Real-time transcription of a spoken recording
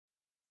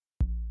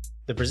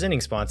The presenting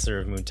sponsor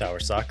of Moon Tower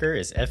Soccer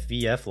is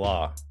FVF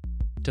Law.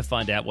 To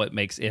find out what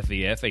makes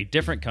FVF a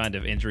different kind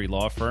of injury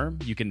law firm,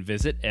 you can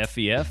visit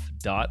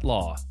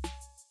fvf.law.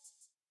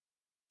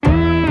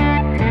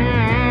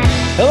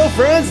 Hello,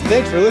 friends.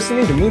 Thanks for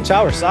listening to Moon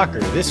Tower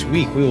Soccer. This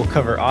week, we will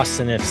cover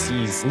Austin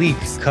FC's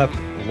Leagues Cup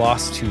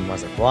loss to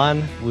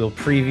Mazatlan. We'll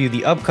preview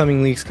the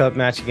upcoming Leagues Cup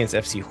match against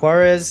FC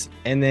Juarez.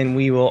 And then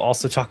we will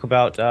also talk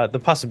about the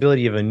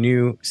possibility of a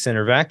new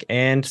center back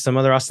and some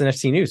other Austin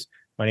FC news.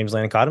 My name is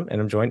Landon Cottom,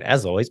 and I'm joined,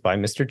 as always, by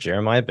Mr.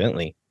 Jeremiah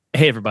Bentley.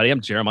 Hey, everybody.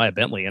 I'm Jeremiah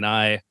Bentley, and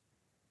I,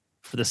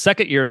 for the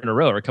second year in a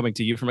row, are coming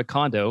to you from a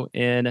condo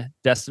in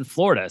Destin,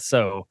 Florida.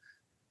 So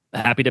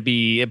happy to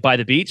be by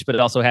the beach, but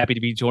also happy to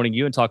be joining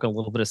you and talking a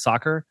little bit of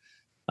soccer.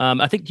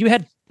 I think you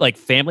had like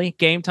family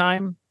game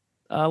time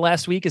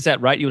last week. Is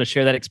that right? You want to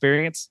share that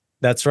experience?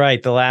 That's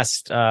right. The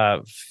last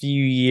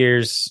few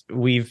years,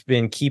 we've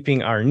been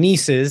keeping our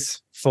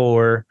nieces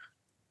for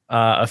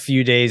a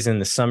few days in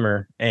the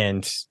summer,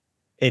 and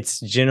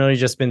it's generally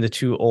just been the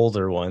two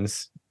older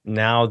ones.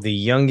 Now the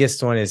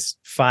youngest one is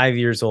 5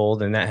 years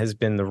old, and that has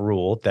been the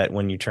rule that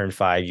when you turn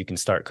 5, you can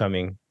start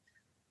coming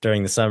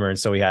during the summer. And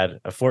so we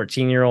had a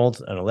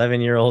 14-year-old, an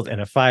 11-year-old,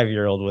 and a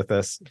 5-year-old with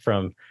us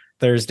from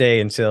Thursday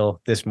until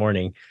this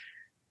morning,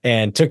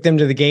 and took them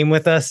to the game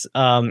with us.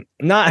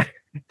 Not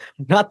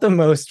the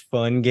most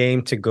fun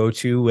game to go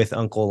to with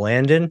Uncle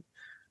Landon.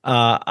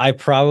 I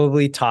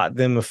probably taught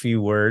them a few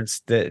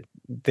words that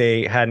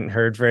they hadn't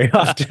heard very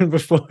often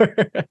before.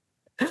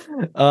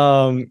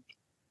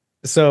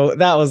 So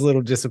that was a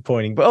little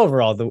disappointing, but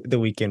overall the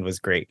weekend was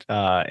great.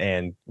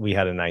 And we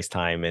had a nice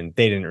time, and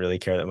they didn't really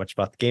care that much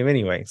about the game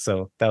anyway.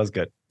 So that was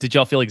good. Did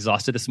y'all feel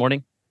exhausted this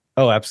morning?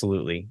 Oh,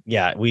 absolutely.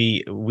 Yeah,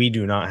 we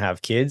do not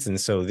have kids.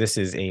 And so this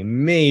is a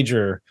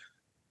major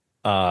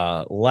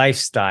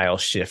lifestyle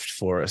shift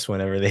for us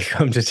whenever they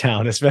come to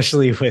town,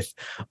 especially with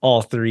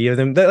all three of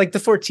them. Like the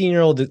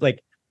 14-year-old,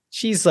 like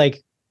she's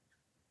like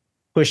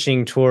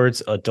pushing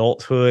towards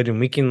adulthood,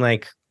 and we can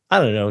like, I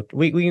don't know,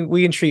 we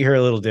can treat her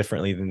a little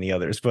differently than the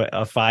others, but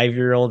a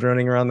 5-year-old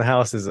running around the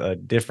house is a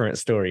different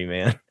story,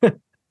 man.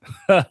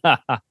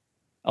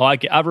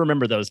 I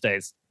remember those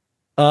days.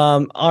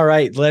 All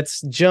right,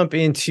 let's jump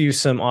into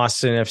some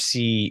Austin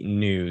FC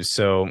news.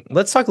 So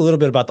let's talk a little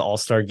bit about the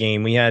All-Star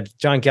game. We had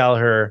John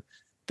Gallagher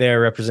there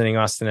representing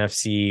Austin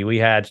FC. We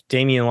had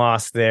Damian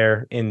Loss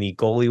there in the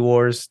goalie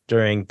wars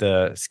during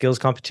the skills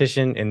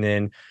competition. And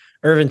then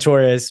Irvin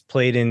Torres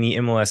played in the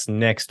MLS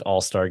Next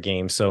All-Star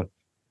game. So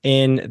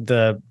in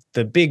the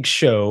big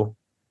show,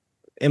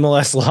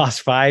 MLS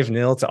lost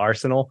 5-0 to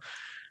Arsenal.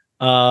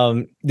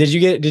 Did you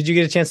get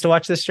a chance to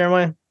watch this,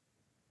 Jeremiah?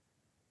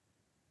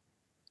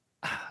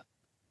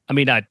 I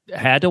mean, I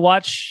had to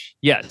watch.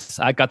 Yes,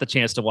 I got the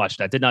chance to watch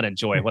it. I did not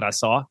enjoy what I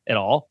saw at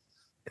all.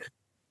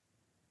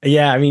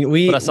 Yeah, I mean,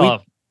 but I saw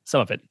some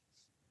of it.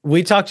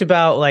 We talked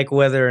about like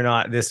whether or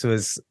not this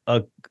was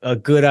a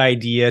good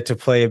idea to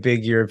play a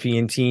big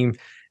European team,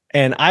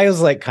 and I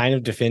was like kind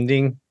of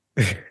defending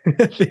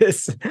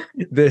this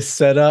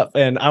setup,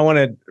 and I want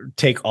to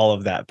take all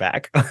of that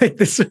back. Like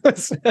this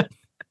was,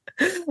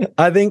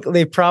 I think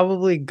they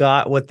probably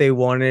got what they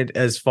wanted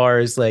as far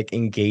as like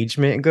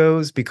engagement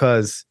goes,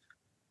 because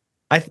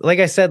like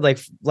I said, like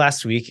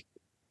last week,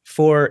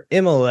 for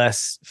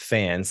MLS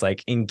fans,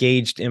 like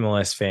engaged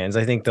MLS fans,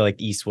 I think the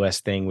like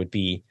East-West thing would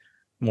be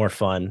more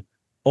fun.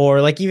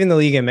 Or like even the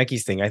Liga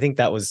MX thing, I think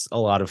that was a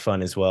lot of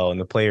fun as well. And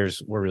the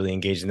players were really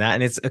engaged in that.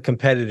 And it's a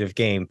competitive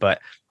game. But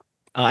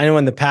I know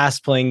in the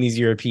past playing these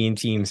European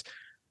teams,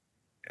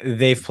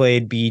 they've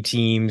played B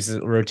teams,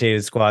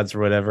 rotated squads or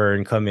whatever,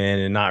 and come in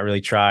and not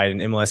really tried.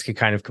 And MLS could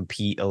kind of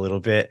compete a little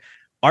bit.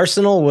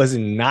 Arsenal was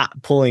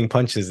not pulling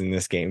punches in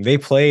this game. They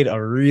played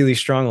a really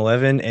strong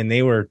 11, and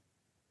they were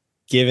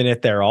giving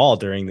it their all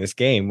during this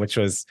game, which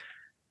was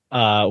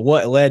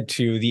what led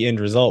to the end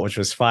result, which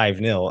was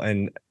 5-0.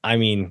 And I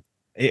mean,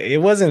 it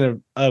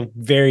wasn't a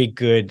very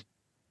good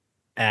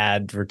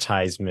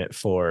advertisement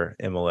for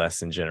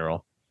MLS in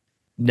general.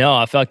 No,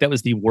 I felt like that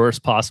was the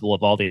worst possible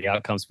of all the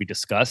outcomes we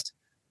discussed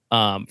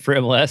for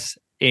MLS.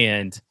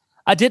 And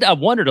I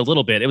wondered a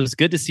little bit. It was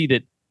good to see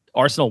that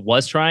Arsenal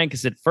was trying,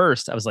 because at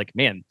first I was like,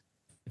 man,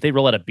 if they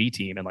roll out a B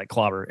team and like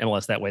clobber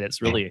MLS that way,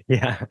 that's really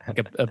like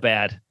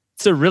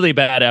it's a really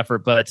bad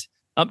effort. But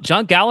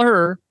John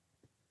Gallagher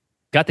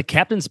got the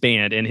captain's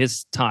band in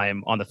his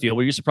time on the field.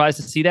 Were you surprised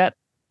to see that?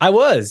 I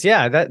was,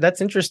 yeah.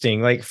 That's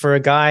interesting. Like for a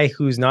guy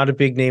who's not a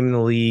big name in the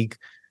league,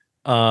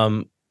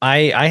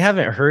 I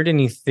haven't heard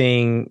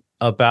anything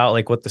about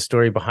like what the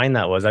story behind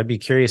that was. I'd be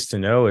curious to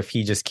know if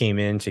he just came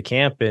into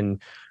camp and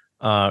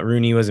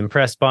Rooney was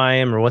impressed by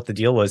him, or what the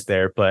deal was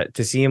there. But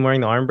to see him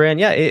wearing the armband,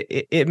 yeah,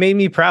 it made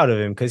me proud of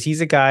him, because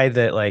he's a guy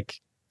that, like,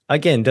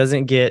 again,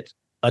 doesn't get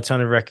a ton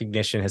of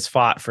recognition, has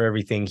fought for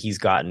everything he's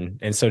gotten.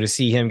 And so to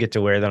see him get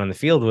to wear that on the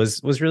field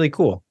was really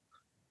cool.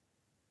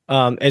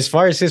 As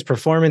far as his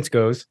performance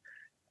goes,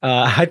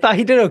 I thought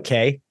he did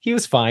okay. He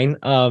was fine.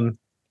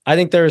 I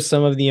think there were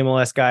some of the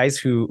MLS guys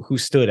who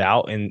stood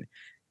out,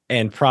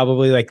 and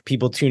probably like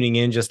people tuning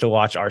in just to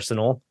watch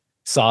Arsenal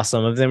saw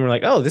some of them, were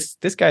like, oh,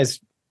 this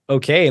guy's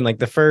okay. And like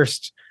the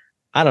first,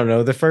 I don't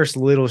know, the first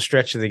little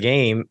stretch of the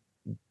game,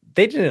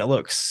 they didn't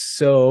look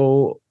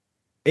so,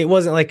 it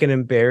wasn't like an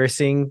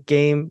embarrassing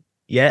game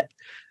yet,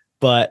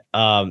 but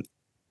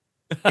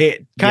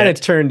it kind of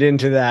Yet. turned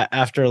into that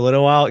after a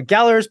little while.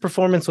 Gallagher's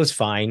performance was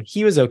fine.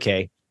 He was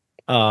okay.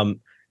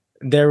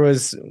 There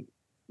was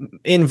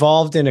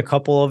involved in a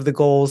couple of the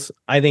goals.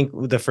 I think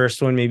the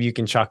first one, maybe you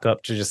can chalk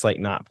up to just like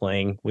not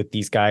playing with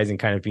these guys and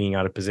kind of being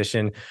out of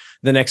position.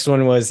 The next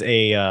one was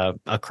a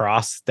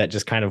cross that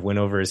just kind of went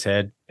over his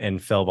head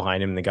and fell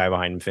behind him. And the guy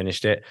behind him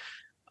finished it.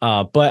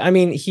 But I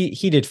mean,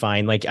 he did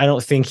fine. Like, I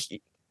don't think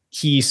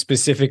he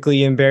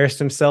specifically embarrassed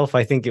himself.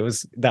 I think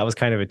that was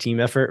kind of a team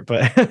effort,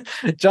 but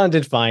John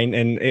did fine.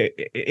 And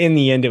in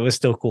the end, it was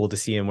still cool to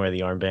see him wear the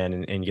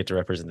armband and get to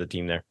represent the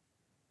team there.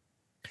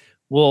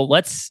 Well,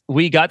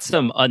 we got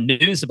some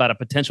news about a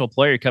potential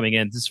player coming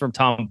in. This is from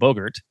Tom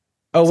Bogert.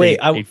 Oh, wait,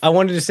 I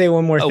wanted to say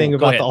one more thing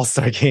about the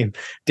All-Star game.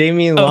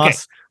 Damian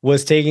Loss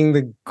was taking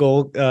the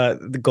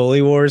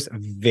goalie wars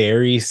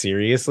very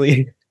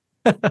seriously.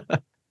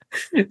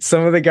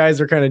 Some of the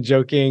guys were kind of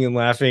joking and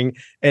laughing,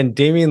 and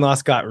Damian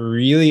Loss got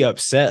really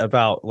upset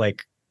about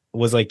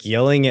was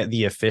yelling at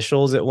the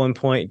officials at one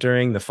point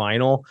during the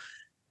final.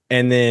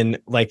 And then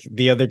like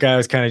the other guy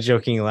was kind of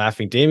joking and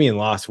laughing. Damian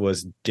Loss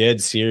was dead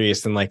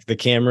serious, and like the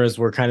cameras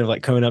were kind of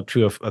like coming up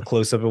to a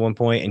close up at one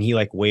point, and he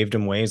like waved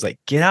him away. He's like,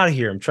 "Get out of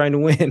here! I'm trying to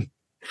win."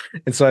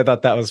 And so I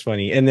thought that was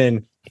funny. And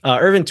then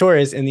Irvin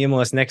Torres in the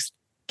MLS Next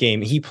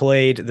game, he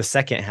played the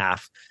second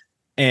half.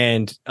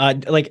 And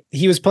like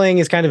he was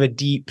playing as kind of a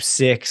deep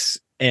six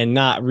and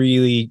not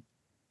really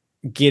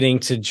getting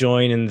to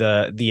join in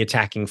the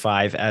attacking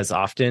five as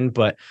often,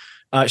 but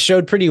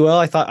showed pretty well.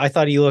 I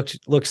thought he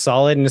looked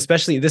solid, and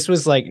especially this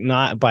was like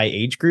not by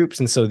age groups,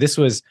 and so this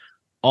was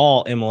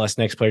all MLS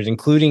Next players,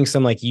 including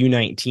some like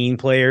U19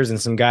 players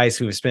and some guys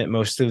who have spent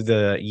most of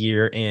the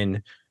year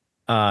in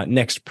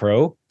Next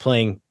Pro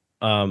playing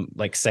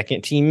like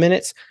second team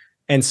minutes.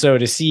 And so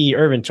to see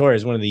Irvin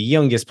Torres, one of the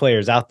youngest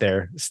players out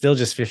there, still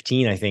just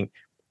 15, I think,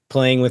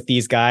 playing with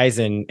these guys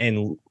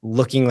and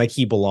looking like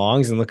he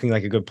belongs and looking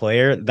like a good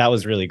player, that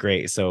was really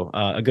great. So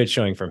a good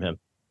showing from him.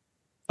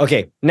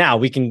 Okay, now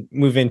we can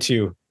move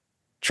into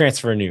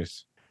transfer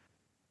news.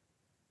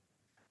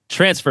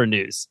 Transfer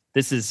news.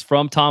 This is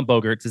from Tom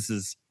Bogert. This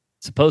is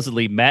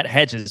supposedly Matt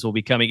Hedges will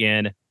be coming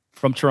in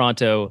from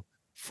Toronto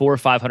for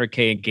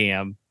 $500K in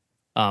GAM.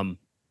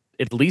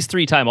 At least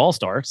 3-time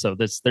All-Star. So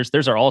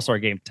there's our All-Star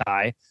game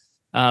tie.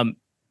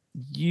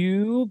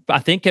 You, I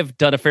think, have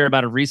done a fair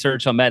amount of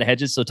research on Matt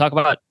Hedges. So talk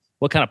about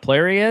what kind of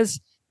player he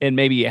is and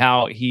maybe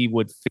how he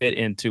would fit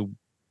into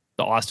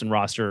the Austin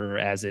roster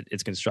as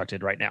it's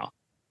constructed right now.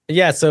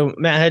 Yeah. So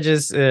Matt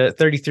Hedges,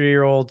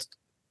 33-year-old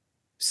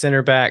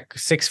center back,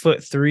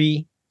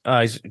 6'3".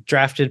 He's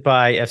drafted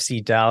by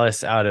FC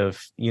Dallas out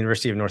of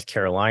University of North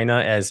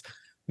Carolina as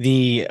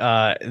the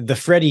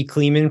Freddie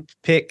Kleeman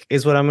pick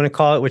is what I'm going to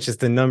call it, which is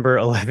the number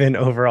 11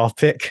 overall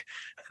pick.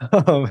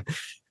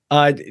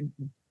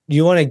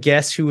 You want to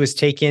guess who was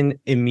taken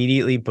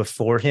immediately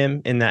before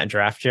him in that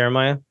draft,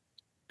 Jeremiah?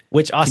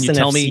 Which Austin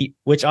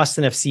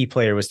FC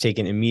player was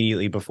taken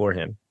immediately before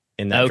him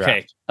in that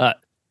draft?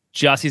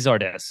 Jossie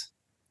Zardes.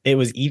 It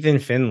was Ethan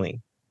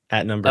Finley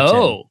at number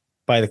 10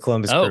 by the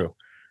Columbus Crew.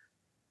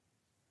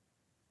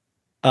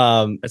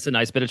 That's a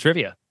nice bit of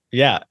trivia.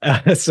 Yeah.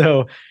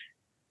 So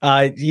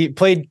he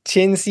played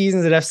 10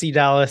 seasons at FC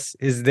Dallas,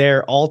 is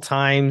their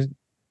all-time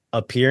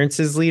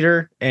appearances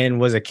leader, and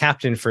was a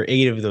captain for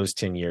 8 of those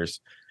 10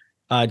 years.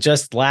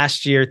 Just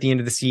last year at the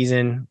end of the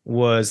season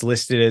was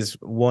listed as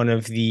one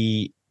of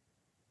the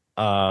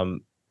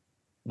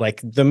like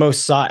the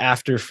most sought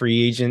after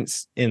free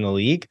agents in the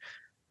league.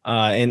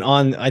 And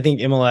on, I think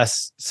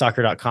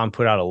MLSsoccer.com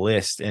put out a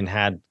list and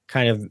had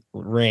kind of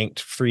ranked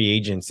free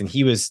agents, and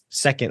he was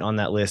second on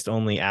that list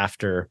only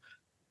after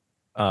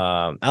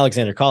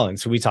Alexander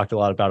Collins, who we talked a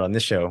lot about on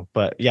this show.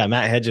 But yeah,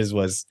 Matt Hedges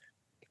was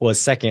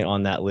second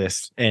on that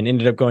list and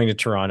ended up going to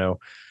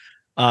Toronto.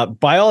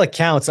 By all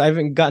accounts, I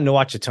haven't gotten to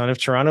watch a ton of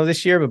Toronto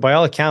this year, but by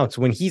all accounts,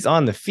 when he's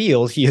on the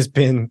field, he has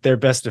been their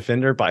best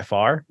defender by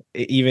far,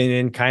 even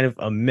in kind of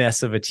a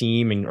mess of a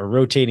team and a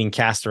rotating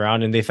cast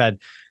around. And they've had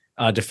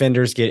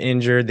defenders get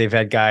injured. They've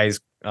had guys,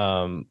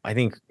 I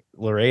think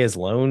Lorea's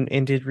loan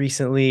ended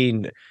recently,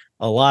 and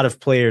a lot of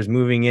players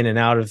moving in and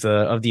out of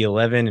the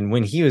 11. And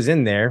when he was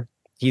in there,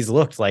 he's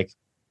looked like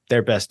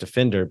their best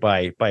defender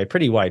by a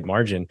pretty wide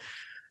margin,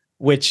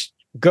 which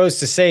goes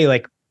to say,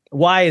 like,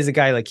 why is a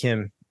guy like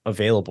him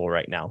available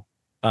right now?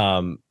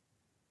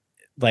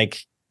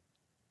 Like,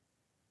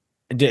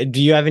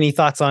 do you have any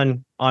thoughts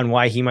on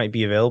why he might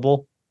be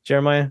available,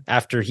 Jeremiah,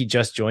 after he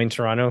just joined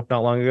Toronto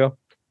not long ago?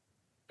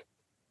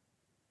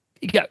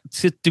 Yeah.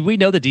 So do we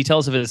know the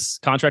details of his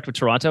contract with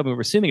Toronto? I mean,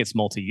 we're assuming it's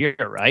multi-year,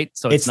 right?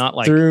 So it's not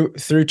like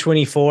through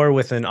 24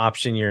 with an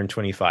option year in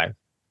 25.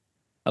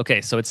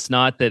 Okay, so it's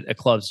not that a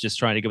club's just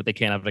trying to get what they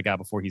can out of a guy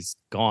before he's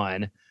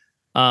gone.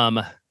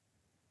 I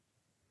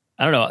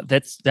don't know.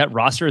 That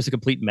roster is a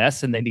complete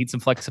mess, and they need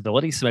some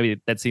flexibility. So maybe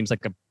that seems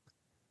like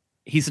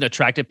he's an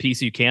attractive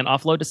piece you can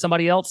offload to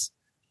somebody else.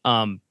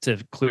 to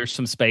clear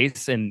some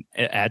space and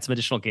add some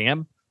additional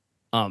GAM.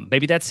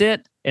 Maybe that's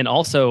it. And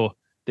also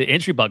the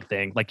injury bug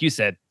thing, like you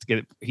said,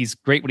 he's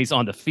great when he's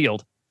on the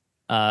field.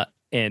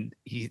 And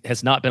he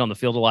has not been on the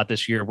field a lot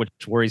this year, which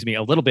worries me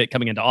a little bit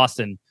coming into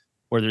Austin,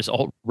 where there's a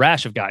whole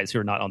rash of guys who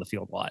are not on the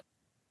field a lot.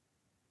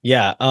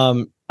 Yeah,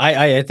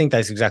 I think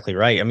that's exactly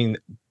right. I mean,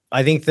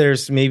 I think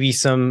there's maybe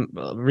some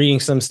reading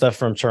some stuff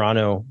from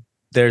Toronto.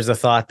 There's a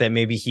thought that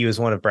maybe he was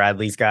one of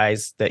Bradley's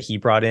guys that he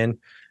brought in,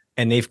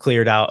 and they've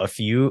cleared out a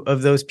few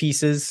of those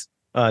pieces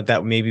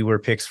that maybe were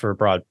picks for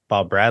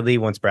Bob Bradley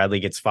once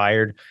Bradley gets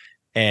fired.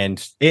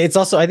 And it's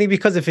also, I think,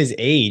 because of his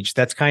age,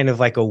 that's kind of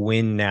like a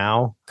win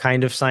now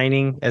kind of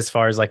signing, as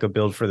far as like a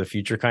build for the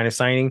future kind of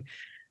signing.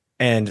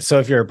 And so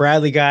if you're a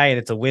Bradley guy and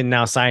it's a win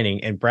now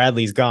signing and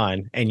Bradley's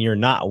gone and you're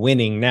not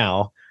winning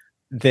now,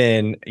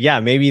 then yeah,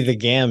 maybe the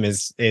GAM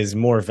is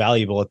more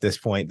valuable at this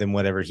point than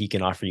whatever he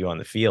can offer you on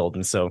the field.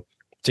 And so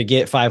to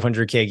get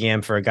 500K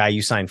GAM for a guy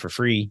you signed for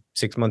free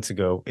 6 months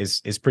ago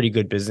is pretty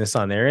good business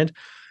on their end.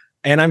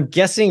 And I'm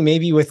guessing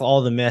maybe with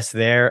all the mess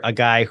there, a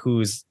guy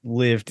who's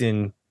lived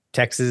in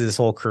Texas his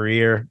whole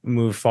career,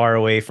 moved far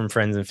away from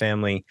friends and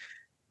family,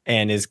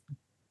 and is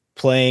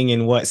playing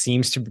in what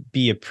seems to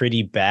be a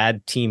pretty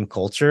bad team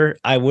culture.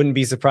 I wouldn't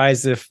be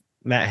surprised if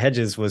Matt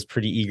Hedges was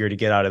pretty eager to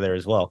get out of there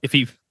as well. If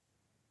he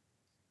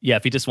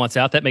just wants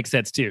out, that makes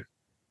sense too.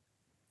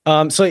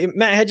 So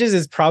Matt Hedges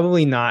is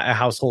probably not a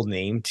household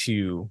name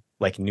to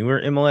like newer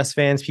MLS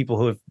fans, people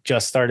who have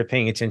just started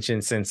paying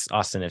attention since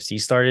Austin FC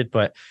started,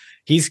 but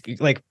he's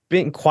like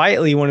been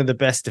quietly one of the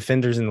best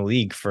defenders in the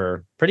league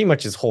for pretty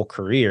much his whole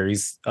career.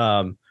 He's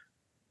I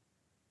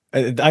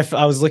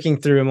was looking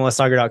through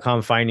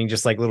MLSsoccer.com, finding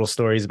just like little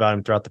stories about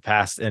him throughout the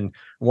past. And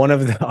one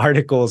of the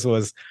articles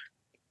was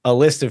a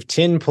list of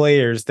 10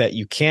 players that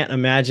you can't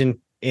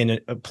imagine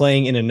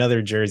playing in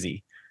another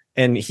jersey.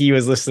 And he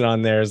was listed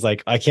on there as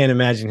like, I can't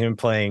imagine him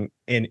playing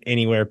in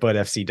anywhere but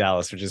FC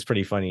Dallas, which is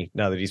pretty funny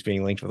now that he's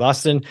being linked with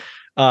Austin.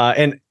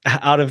 And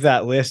out of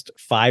that list,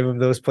 5 of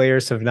those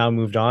players have now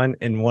moved on.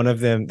 And one of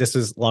them, this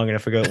was long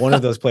enough ago, one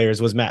of those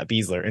players was Matt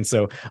Beasler. And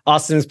so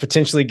Austin is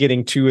potentially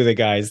getting 2 of the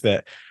guys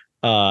that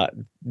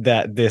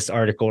this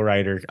article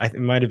writer, it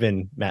might have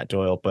been Matt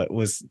Doyle, but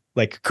was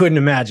like, couldn't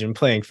imagine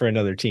playing for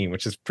another team,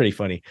 which is pretty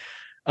funny.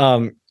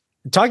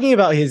 Talking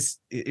about his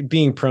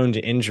being prone to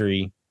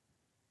injury,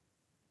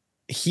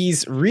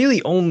 he's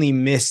really only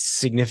missed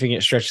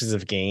significant stretches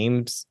of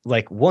games,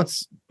 like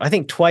once, I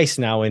think twice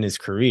now in his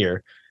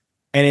career.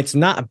 And it's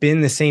not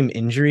been the same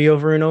injury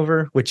over and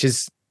over, which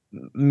is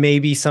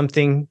maybe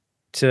something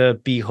to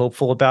be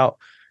hopeful about.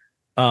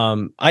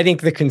 I think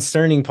the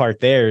concerning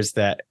part there is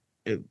that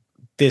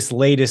this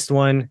latest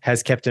one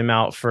has kept him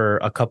out for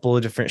a couple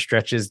of different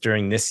stretches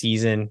during this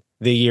season,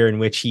 the year in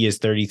which he is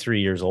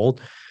 33 years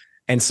old.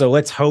 And so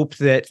let's hope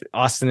that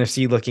Austin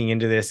FC looking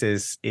into this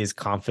is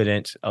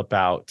confident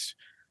about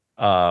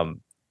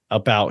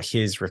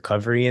his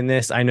recovery in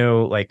this. I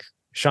know like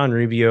Sean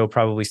Rubio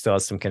probably still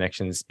has some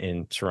connections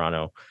in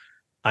Toronto.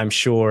 I'm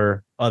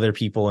sure other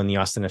people in the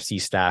Austin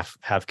FC staff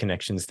have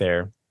connections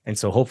there. And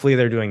so hopefully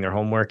they're doing their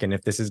homework. And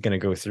if this is going to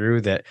go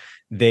through, that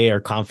they are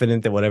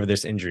confident that whatever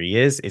this injury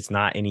is, it's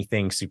not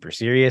anything super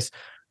serious.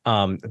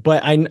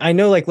 But I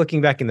know, like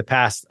looking back in the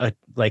past,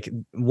 like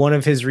one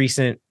of his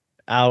recent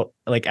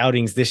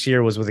outings this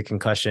year was with a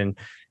concussion.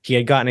 He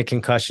had gotten a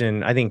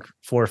concussion, I think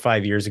 4 or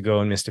 5 years ago,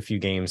 and missed a few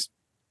games.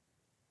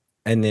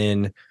 And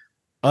then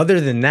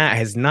other than that,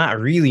 has not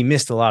really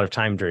missed a lot of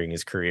time during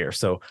his career.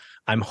 So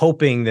I'm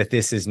hoping that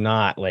this is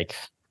not like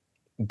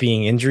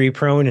being injury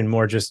prone and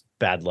more just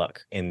bad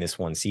luck in this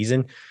one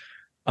season.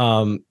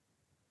 As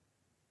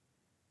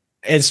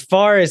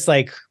far as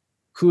like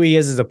who he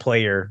is as a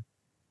player,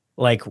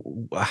 like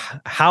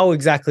how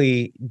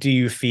exactly do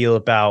you feel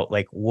about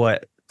like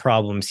what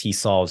problems he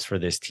solves for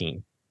this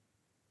team?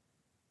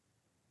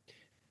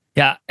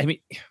 Yeah, I mean,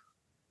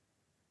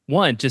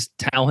 one, just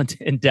talent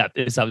and depth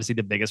is obviously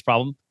the biggest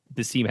problem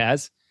this team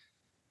has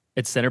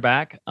at center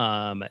back.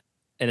 And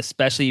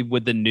especially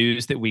with the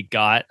news that we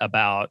got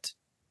about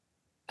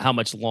how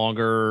much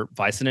longer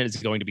Vicenen is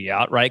going to be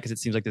out, right? Because it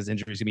seems like this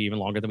injury is going to be even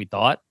longer than we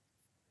thought.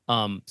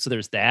 So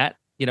there's that.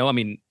 You know, I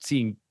mean,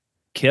 seeing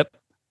Kip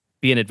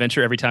be an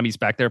adventure every time he's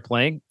back there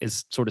playing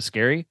is sort of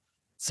scary.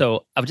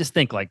 So I would just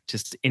think like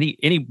just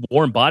any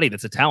warm body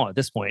that's a talent at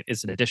this point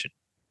is an addition.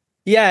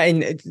 Yeah,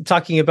 and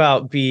talking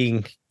about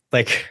being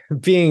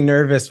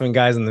nervous when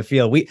guys on the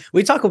field,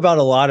 we talk about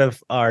a lot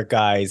of our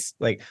guys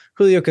like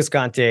Julio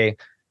Cascante,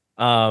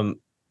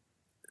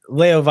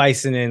 Leo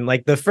Vicenen.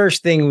 Like the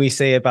first thing we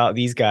say about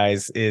these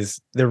guys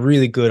is they're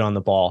really good on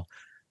the ball.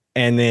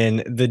 And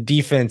then the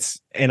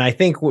defense, and I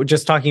think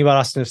just talking about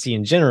Austin FC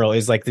in general,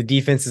 is like the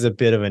defense is a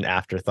bit of an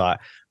afterthought.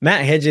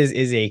 Matt Hedges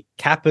is a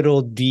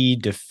capital D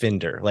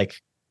defender.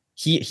 Like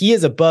he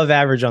is above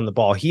average on the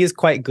ball. He is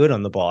quite good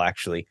on the ball,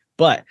 actually,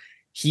 but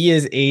he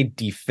is a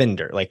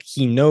defender. Like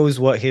he knows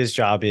what his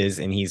job is,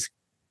 and he's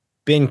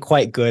been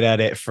quite good at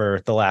it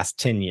for the last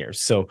 10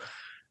 years. So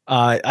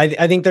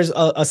I think there's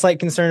a slight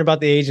concern about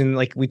the age, and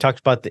like we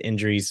talked about the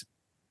injuries,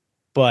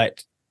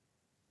 but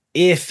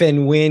if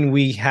and when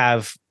we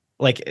have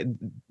like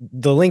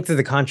the length of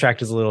the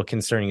contract is a little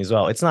concerning as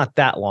well. It's not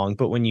that long,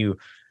 but when you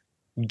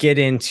get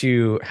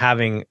into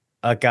having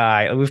a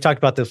guy, we've talked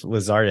about this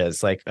with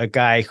Zardes, like a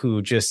guy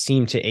who just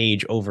seemed to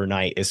age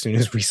overnight as soon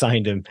as we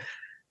signed him.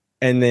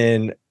 And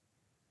then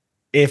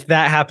if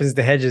that happens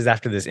to Hedges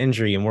after this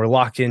injury and we're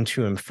locked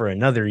into him for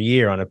another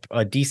year on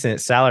a decent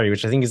salary,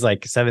 which I think is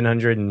like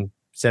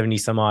 770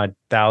 some odd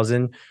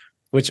thousand,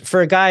 which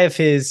for a guy of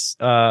his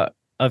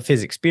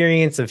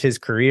experience, of his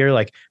career,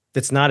 like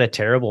that's not a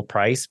terrible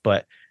price.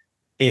 But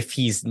if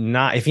he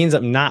ends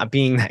up not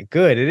being that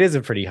good, it is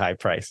a pretty high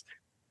price.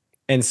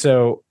 And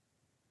so,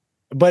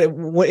 but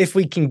if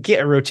we can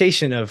get a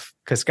rotation of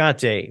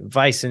Cascante,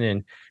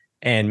 Väisänen,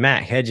 and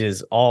Matt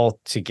Hedges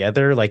all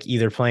together, like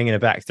either playing in a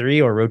back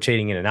three or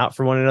rotating in and out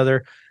for one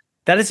another,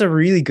 that is a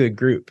really good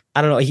group.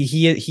 I don't know.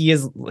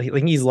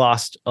 He's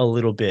lost a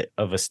little bit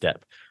of a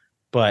step,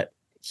 but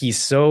he's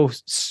so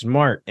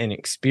smart and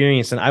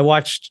experienced. And I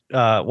watched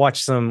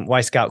some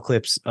Y Scout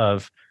clips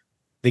of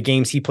the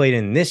games he played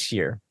in this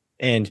year.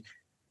 And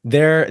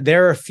there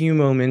are a few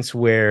moments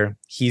where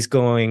he's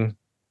going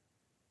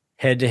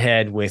head to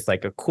head with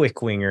like a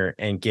quick winger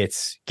and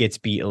gets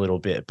beat a little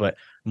bit. But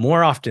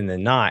more often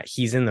than not,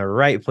 he's in the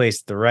right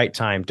place at the right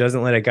time,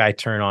 doesn't let a guy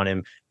turn on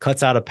him,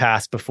 cuts out a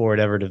pass before it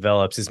ever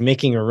develops, is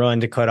making a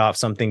run to cut off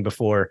something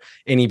before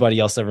anybody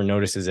else ever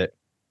notices it.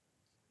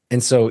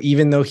 And so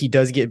even though he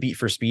does get beat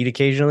for speed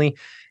occasionally,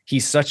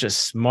 he's such a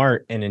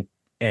smart and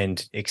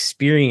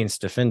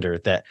experienced defender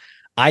that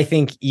I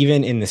think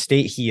even in the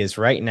state he is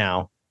right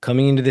now,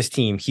 coming into this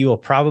team, he will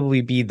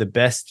probably be the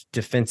best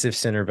defensive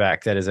center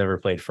back that has ever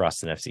played for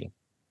Austin FC.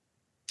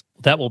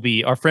 That will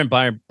be our friend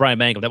Brian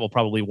Mangle. That will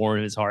probably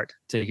warm his heart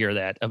to hear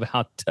that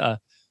about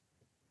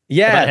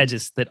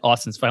Hedges, that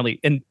Austin's finally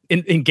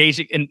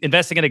engaging and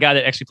investing in a guy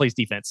that actually plays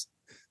defense.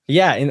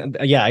 Yeah, and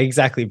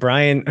exactly.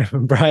 Brian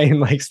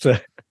likes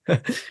to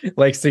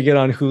get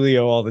on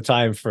Julio all the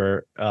time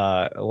for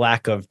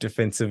lack of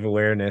defensive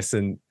awareness,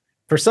 and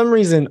for some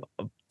reason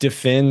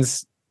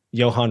defends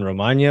Johan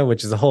Romagna,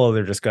 which is a whole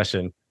other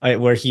discussion,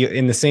 where he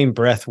in the same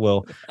breath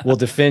will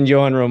defend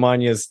Johan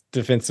Romagna's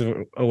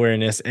defensive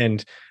awareness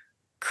and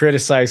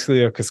criticize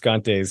Julio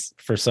Cascante's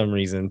for some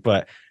reason.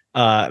 But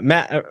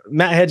Matt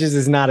Hedges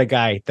is not a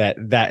guy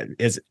that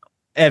is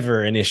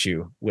ever an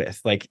issue with.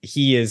 Like,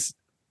 he is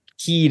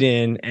keyed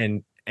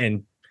in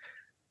and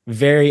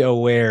very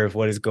aware of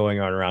what is going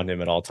on around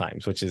him at all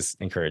times, which is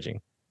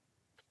encouraging.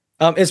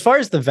 As far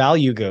as the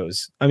value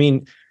goes, I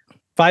mean,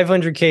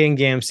 $500K in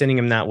GAM, sending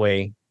him that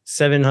way,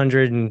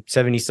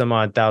 $770 some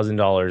odd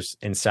 $1,000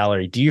 in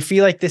salary. Do you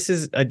feel like this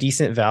is a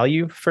decent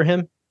value for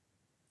him?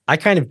 I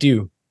kind of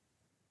do.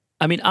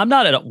 I mean, I'm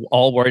not at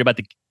all worried about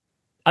the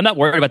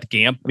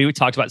GAM. I mean, we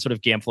talked about sort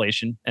of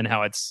GAMflation and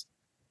how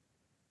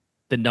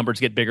the numbers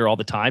get bigger all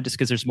the time just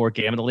because there's more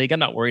GAM in the league. I'm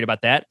not worried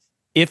about that.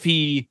 If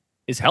he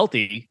is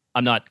healthy,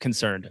 I'm not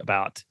concerned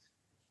about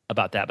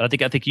that. But I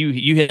think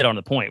you hit on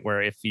the point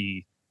where if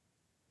he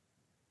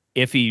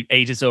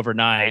ages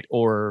overnight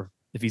or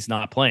if he's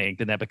not playing,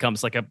 then that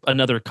becomes like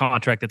another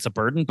contract that's a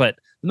burden, but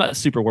I'm not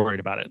super worried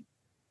about it.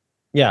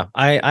 Yeah,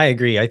 I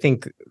agree. I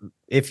think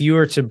if you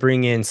were to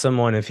bring in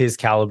someone of his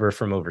caliber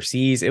from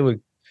overseas,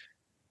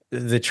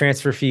 the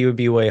transfer fee would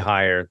be way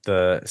higher.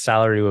 The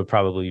salary would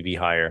probably be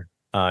higher.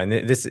 And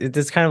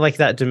this kind of like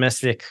that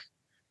domestic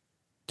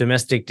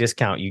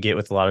discount you get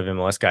with a lot of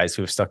MLS guys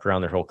who have stuck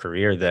around their whole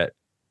career, that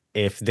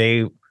if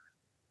they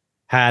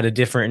had a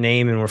different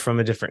name and were from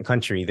a different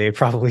country, they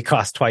probably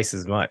cost twice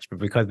as much. But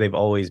because they've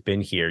always been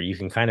here, you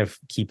can kind of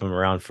keep them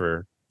around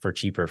for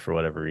cheaper for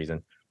whatever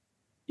reason.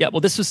 Yeah,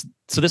 well, this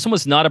one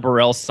was not a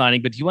Burrell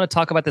signing, but do you want to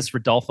talk about this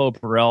Rodolfo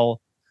Burrell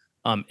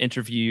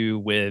interview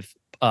with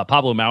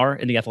Pablo Maurer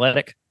in The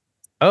Athletic?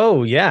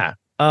 Oh yeah,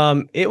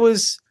 it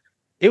was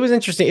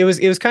interesting. It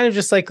was kind of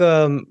just like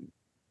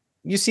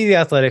you see The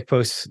Athletic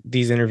post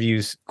these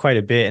interviews quite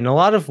a bit, and a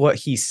lot of what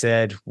he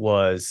said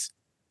was,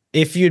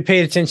 if you'd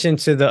paid attention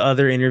to the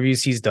other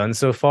interviews he's done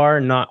so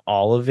far, not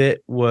all of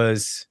it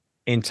was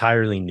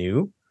entirely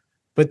new,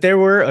 but there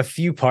were a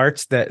few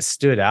parts that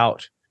stood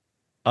out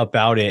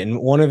about it. And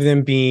one of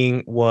them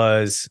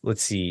was,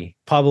 let's see,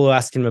 Pablo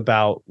asked him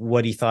about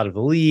what he thought of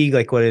the league,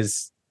 like what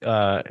is,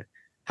 how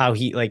much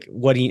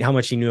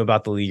he knew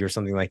about the league or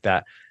something like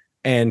that.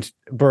 And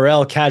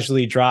Burrell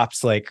casually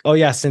drops like, oh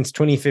yeah, since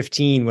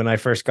 2015, when I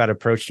first got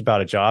approached about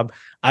a job,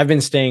 I've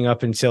been staying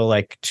up until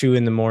like 2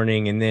 a.m.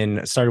 and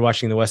then started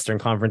watching the Western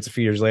Conference a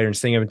few years later and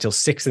staying up until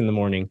 6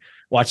 a.m.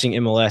 watching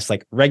MLS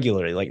like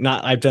regularly. Like,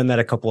 not, I've done that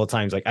a couple of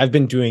times. Like, I've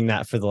been doing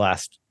that for the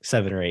last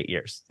 7 or 8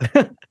 years.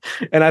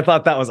 And I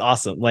thought that was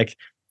awesome. Like,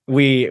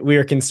 we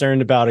are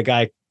concerned about a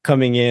guy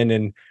coming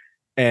in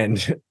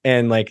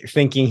and like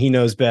thinking he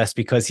knows best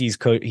because he's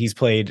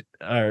played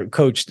or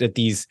coached at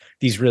these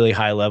really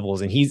high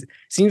levels, and he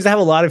seems to have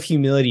a lot of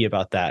humility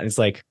about that. And it's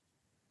like,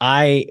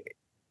 I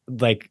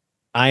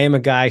am a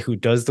guy who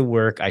does the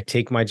work. I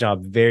take my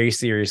job very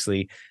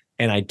seriously,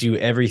 and I do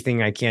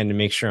everything I can to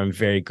make sure I'm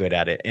very good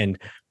at it.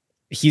 And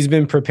he's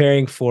been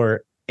preparing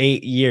for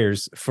 8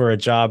 years for a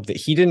job that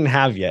he didn't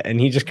have yet.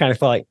 And he just kind of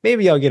thought like,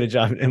 maybe I'll get a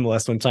job in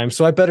MLS one time.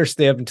 So I better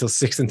stay up until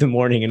 6 a.m.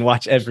 and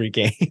watch every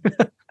game,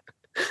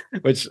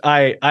 which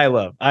I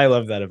love. I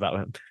love that about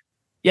him.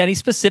 Yeah. And he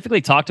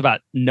specifically talked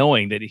about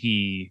knowing that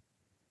he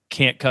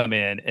can't come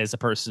in as a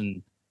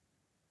person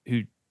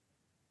who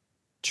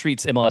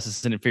treats MLS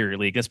as an inferior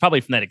league. That's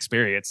probably from that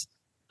experience.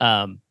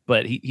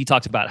 But he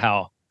talked about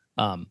how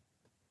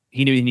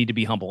he knew he needed to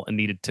be humble and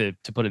needed to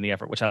put in the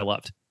effort, which I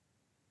loved.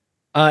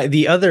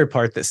 The other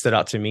part that stood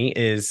out to me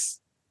is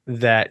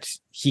that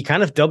he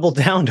kind of doubled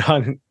down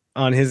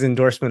on his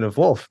endorsement of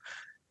Wolf,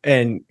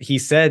 and he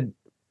said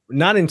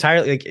not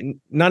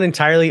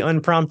entirely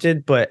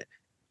unprompted, but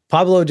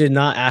Pablo did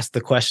not ask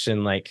the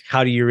question like,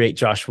 "How do you rate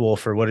Josh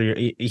Wolf?" or "What are your?"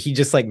 He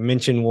just like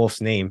mentioned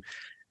Wolf's name,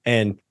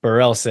 and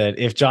Burrell said,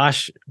 "If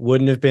Josh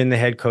wouldn't have been the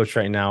head coach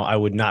right now, I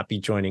would not be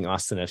joining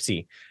Austin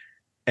FC."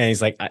 And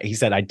he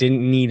said, "I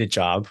didn't need a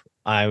job.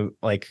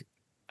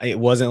 It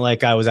wasn't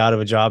like I was out of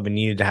a job and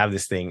needed to have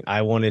this thing.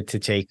 I wanted to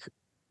take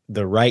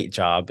the right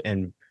job.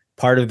 And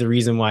part of the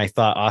reason why I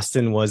thought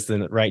Austin was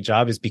the right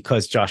job is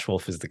because Josh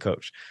Wolf is the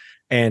coach."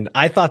 And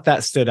I thought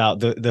that stood out.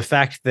 The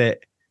fact that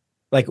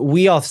like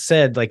we all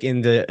said, like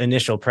in the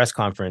initial press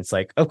conference,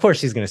 like, of course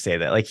he's going to say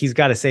that, like, he's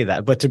got to say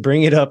that, but to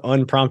bring it up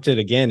unprompted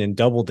again and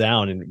double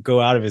down and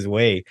go out of his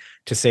way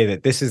to say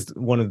that this is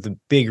one of the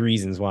big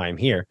reasons why I'm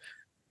here.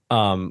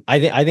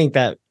 I think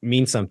that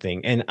means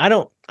something. And I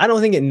don't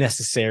think it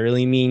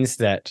necessarily means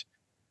that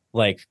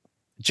like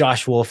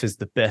Josh Wolf is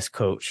the best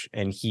coach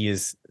and he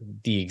is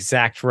the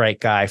exact right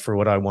guy for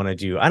what I want to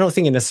do. I don't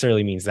think it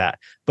necessarily means that,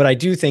 but I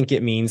do think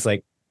it means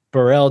like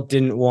Burrell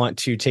didn't want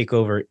to take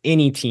over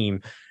any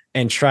team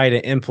and try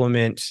to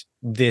implement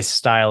this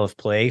style of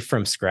play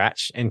from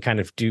scratch and kind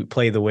of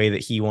play the way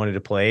that he wanted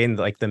to play in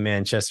like the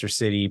Manchester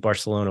City,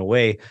 Barcelona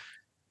way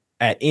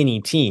at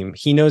any team.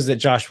 He knows that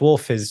Josh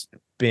Wolf has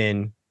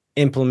been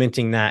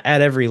implementing that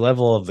at every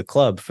level of the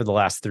club for the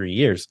last 3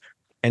 years.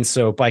 And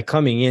so by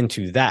coming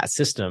into that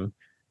system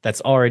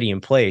that's already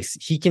in place,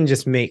 he can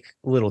just make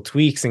little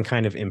tweaks and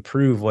kind of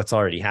improve what's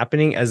already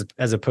happening as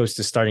opposed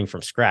to starting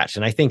from scratch.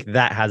 And I think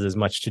that has as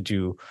much to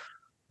do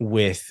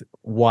with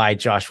why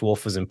Josh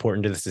Wolf was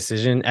important to this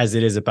decision as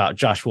it is about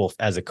Josh Wolf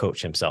as a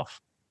coach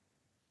himself.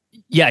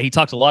 Yeah, he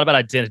talked a lot about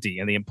identity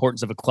and the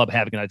importance of a club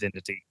having an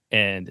identity,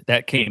 and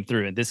that came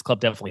through, and this club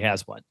definitely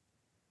has one.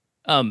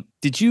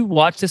 Did you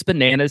watch this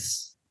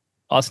bananas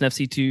Austin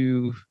FC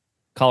 2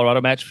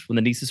 Colorado match when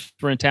the Nieces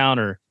were in town,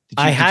 or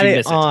I had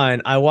it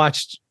on? I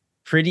watched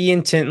pretty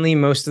intently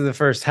most of the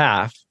first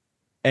half,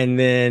 and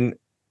then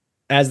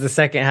as the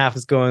second half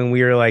was going,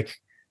 we were like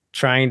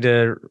trying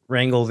to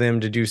wrangle them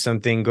to do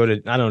something,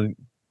 I don't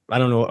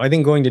know, I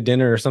think going to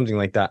dinner or something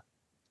like that.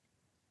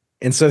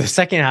 And so the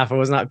second half I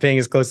was not paying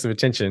as close of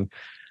attention.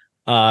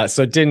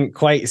 So didn't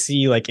quite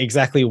see like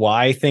exactly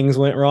why things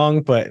went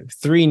wrong, but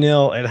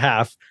 3-0 at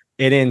half,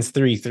 it ends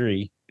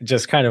 3-3.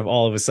 Just kind of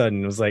all of a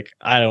sudden it was like,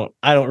 I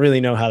don't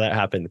really know how that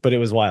happened, but it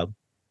was wild.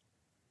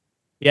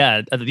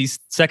 Yeah, these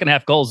second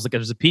half goals, like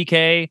there's a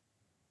PK,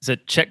 it's a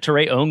Czech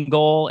Toure own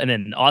goal, and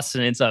then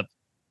Austin ends up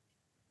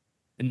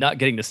not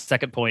getting the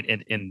second point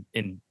in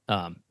the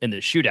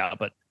shootout.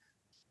 But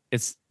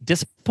it's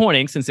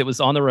disappointing since it was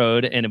on the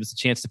road and it was a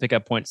chance to pick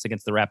up points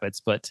against the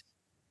Rapids. But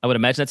I would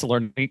imagine that's a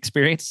learning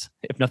experience,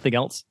 if nothing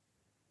else.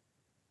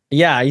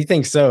 Yeah, you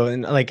think so.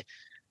 And like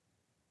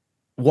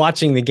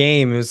watching the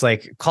game, it was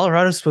like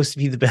Colorado's supposed to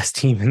be the best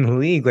team in the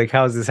league. Like,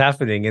 how is this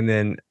happening? And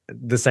then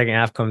the second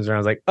half comes around. I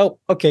was like, oh,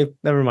 okay,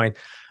 never mind.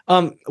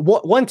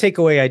 One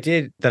takeaway I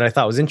did that I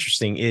thought was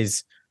interesting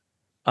is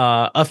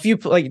a few,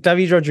 like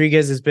David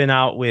Rodriguez has been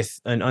out with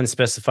an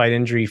unspecified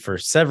injury for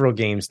several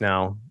games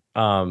now.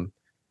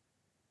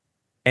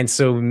 And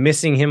so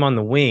missing him on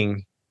the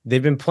wing,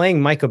 they've been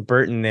playing Micah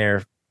Burton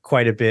there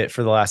quite a bit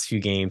for the last few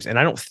games. And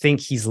I don't think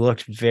he's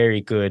looked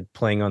very good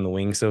playing on the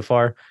wing so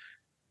far.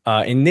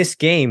 In this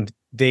game,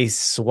 they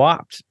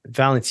swapped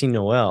Valentin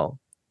Noel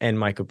and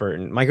Micah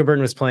Burton. Micah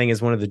Burton was playing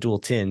as one of the dual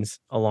tins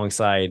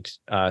alongside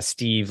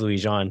Steve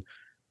Louis-Jean.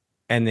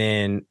 And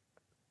then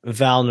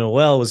Val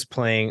Noel was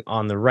playing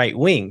on the right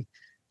wing.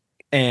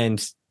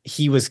 And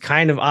he was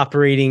kind of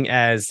operating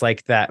as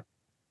like that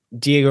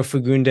Diego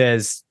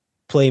Fagundes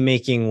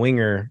playmaking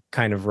winger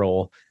kind of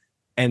role.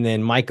 And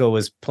then Micah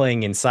was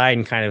playing inside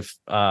and kind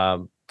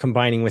of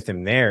combining with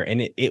him there.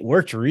 And it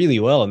worked really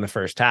well in the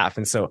first half.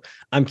 And so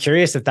I'm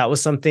curious if that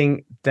was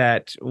something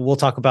that we'll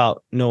talk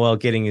about Noel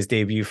getting his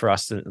debut for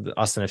the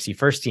Austin FC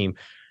first team.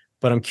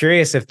 But I'm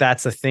curious if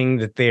that's a thing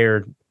that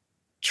they're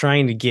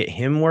trying to get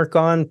him work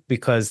on,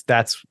 because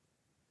that's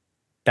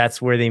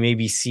where they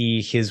maybe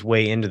see his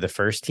way into the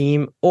first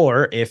team,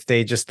 or if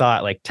they just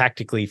thought like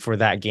tactically for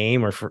that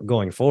game or for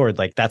going forward,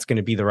 like that's going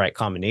to be the right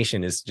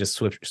combination, is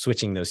just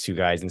switching those two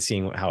guys and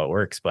seeing how it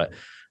works. But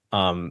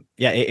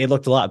it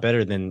looked a lot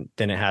better than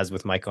it has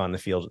with Micah on the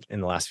field in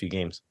the last few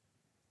games.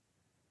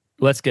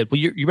 Well, that's good. Well,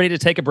 you ready to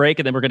take a break,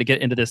 and then we're going to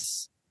get into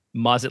this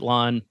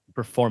Mazatlan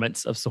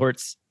performance of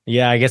sorts.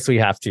 Yeah, I guess we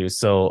have to.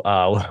 So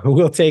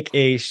we'll take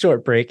a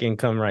short break and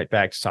come right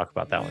back to talk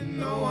about that one.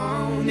 No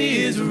one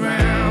is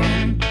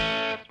around.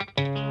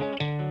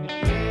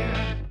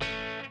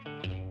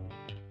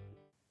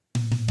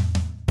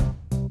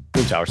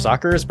 Moontower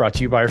Soccer is brought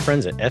to you by our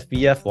friends at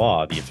FBF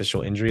Law, the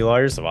official injury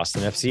lawyers of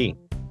Austin FC.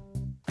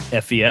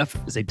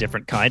 FBF is a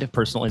different kind of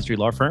personal injury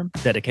law firm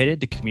dedicated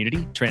to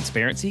community,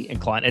 transparency, and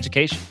client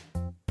education.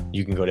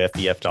 You can go to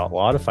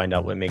FBF.law to find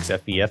out what makes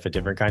FBF a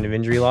different kind of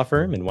injury law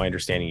firm and why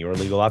understanding your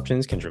legal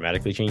options can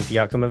dramatically change the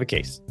outcome of a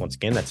case. Once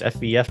again, that's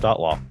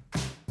FBF.law.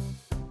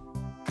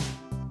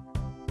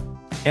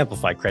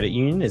 Amplify Credit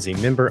Union is a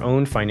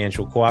member-owned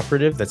financial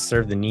cooperative that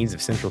served the needs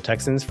of Central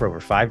Texans for over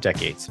 5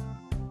 decades.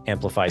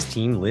 Amplify's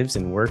team lives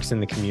and works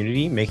in the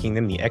community, making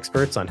them the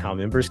experts on how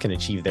members can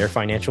achieve their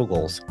financial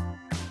goals.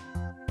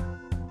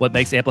 What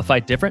makes Amplify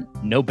different?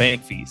 No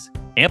bank fees.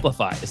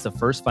 Amplify is the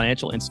first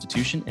financial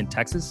institution in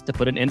Texas to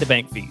put an end to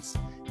bank fees.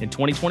 In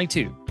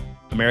 2022,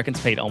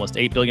 Americans paid almost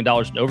 $8 billion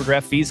in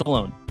overdraft fees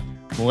alone.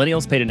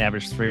 Millennials paid an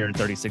average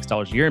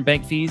 $336 a year in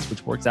bank fees,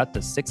 which works out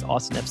to 6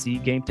 Austin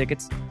FC game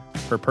tickets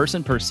per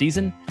person per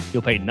season.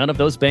 You'll pay none of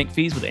those bank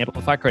fees with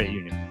Amplify Credit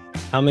Union.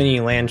 How many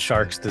land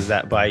sharks does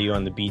that buy you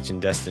on the beach in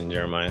Destin,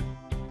 Jeremiah?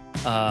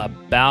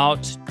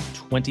 About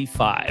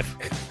 25,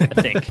 I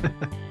think.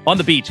 On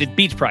the beach, at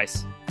beach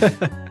price.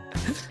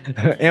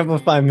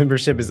 Amplify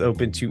membership is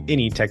open to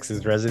any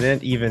Texas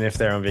resident, even if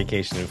they're on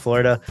vacation in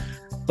Florida.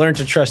 Learn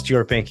to trust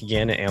your bank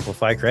again at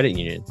Amplify Credit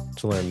Union.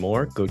 To learn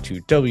more, go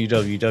to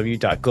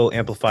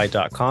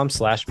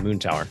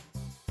www.goamplify.com/moontower.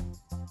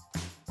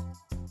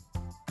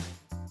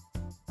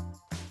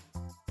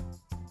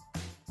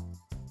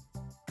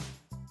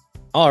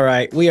 All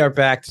right, we are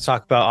back to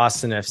talk about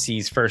Austin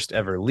FC's first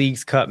ever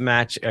Leagues Cup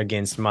match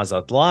against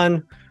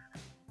Mazatlan.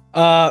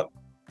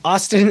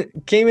 Austin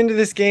came into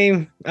this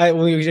game.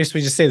 We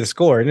just say the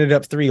score. It ended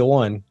up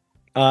 3-1.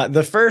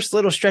 The first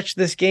little stretch of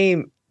this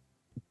game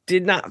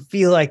did not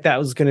feel like that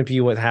was going to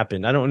be what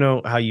happened. I don't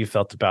know how you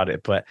felt about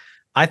it, but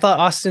I thought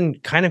Austin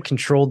kind of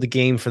controlled the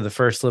game for the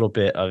first little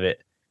bit of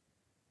it.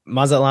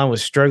 Mazatlan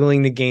was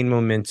struggling to gain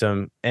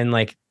momentum, and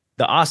like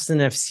the Austin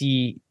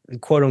FC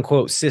quote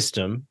unquote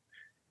system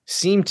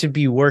seemed to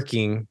be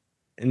working,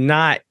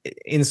 not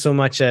in so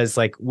much as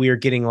like we're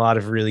getting a lot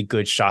of really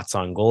good shots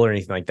on goal or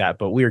anything like that,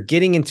 but we were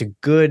getting into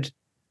good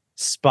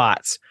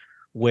spots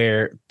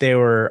where there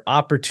were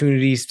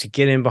opportunities to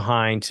get in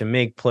behind, to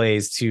make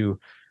plays, to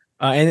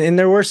and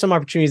there were some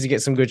opportunities to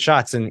get some good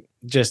shots, and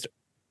just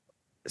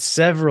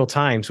several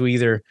times we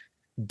either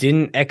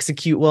didn't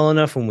execute well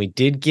enough when we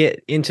did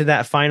get into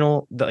that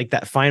final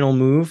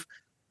move,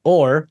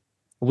 or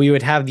we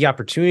would have the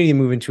opportunity to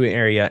move into an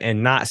area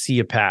and not see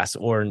a pass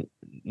or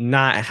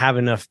not have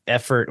enough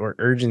effort or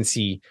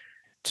urgency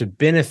to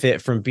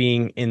benefit from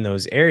being in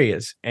those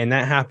areas. And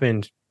that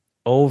happened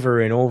over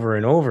and over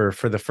and over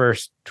for the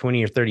first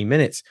 20 or 30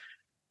 minutes.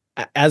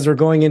 As we're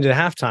going into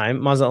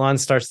halftime, Mazatlan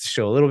starts to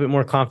show a little bit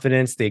more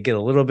confidence. They get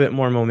a little bit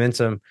more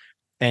momentum.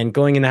 And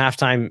going into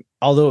halftime,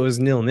 although it was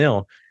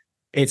 0-0,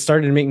 it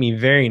started to make me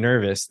very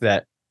nervous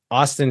that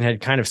Austin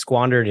had kind of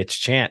squandered its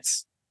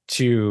chance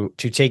to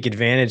take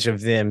advantage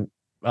of them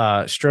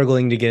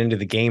struggling to get into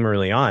the game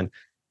early on.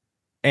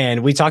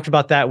 And we talked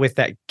about that with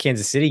that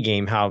Kansas City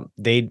game, how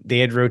they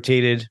had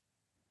rotated.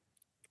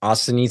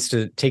 Austin needs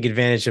to take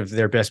advantage of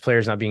their best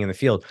players not being in the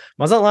field.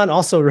 Mazatlan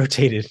also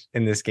rotated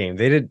in this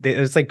game. It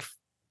was like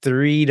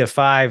 3 to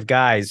 5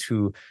 guys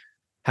who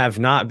have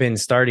not been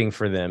starting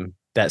for them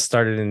that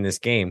started in this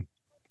game,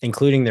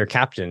 including their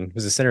captain,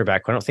 who's a center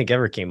back, who I don't think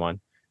ever came on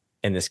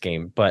in this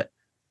game. But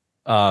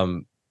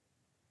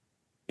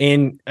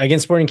in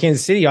against Sporting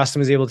Kansas City, Austin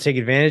was able to take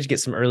advantage, get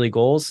some early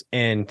goals,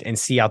 and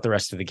see out the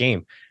rest of the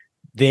game.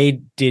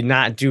 They did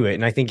not do it,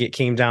 and I think it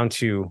came down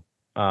to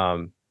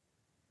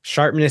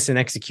sharpness and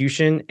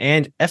execution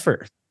and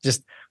effort,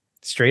 just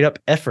straight up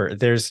effort.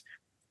 There's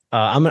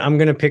I'm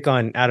going to pick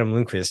on Adam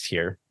Lundqvist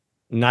here,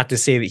 not to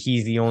say that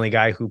he's the only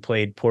guy who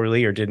played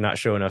poorly or did not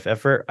show enough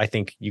effort. I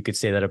think you could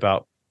say that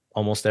about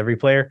almost every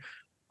player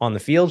on the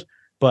field.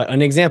 But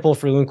an example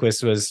for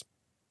Lundqvist was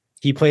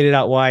he played it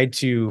out wide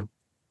to,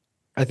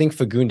 I think,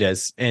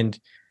 Fagundes. And,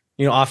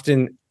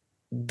 often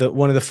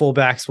one of the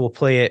fullbacks will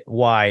play it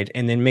wide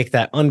and then make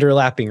that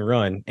underlapping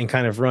run and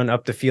kind of run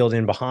up the field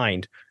in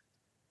behind.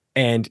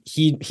 And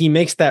he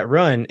makes that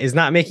run, is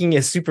not making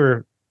it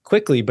super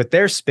quickly, but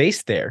there's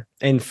space there.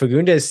 And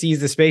Fagundes sees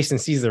the space and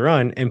sees the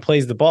run and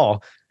plays the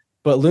ball.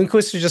 But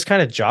Lundqvist was just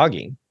kind of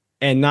jogging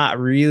and not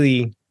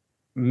really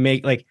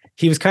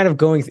he was kind of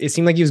going, it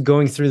seemed like he was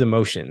going through the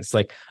motions.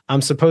 Like,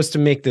 I'm supposed to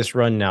make this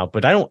run now,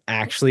 but I don't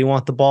actually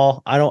want the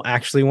ball. I don't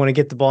actually want to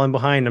get the ball in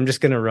behind. I'm just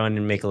going to run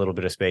and make a little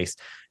bit of space,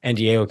 and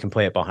Diego can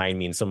play it behind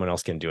me and someone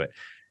else can do it.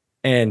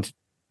 And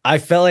I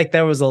felt like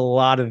there was a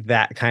lot of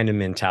that kind of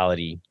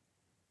mentality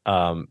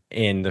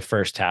in the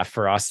first half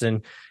for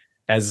Austin,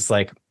 as it's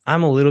like,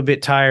 I'm a little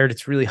bit tired.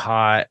 It's really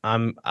hot.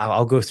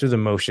 I'll go through the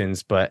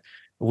motions, but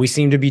we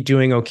seem to be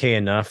doing okay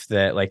enough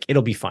that like,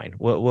 it'll be fine.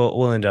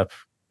 We'll end up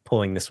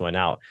pulling this one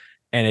out.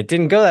 And it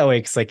didn't go that way,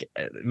 because like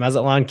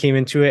Mazatlan came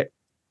into it.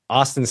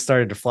 Austin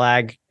started to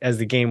flag as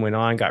the game went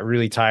on, got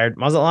really tired.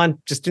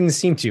 Mazatlan just didn't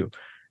seem to.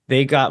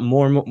 They got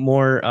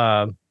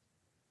more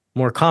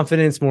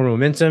confidence, more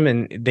momentum,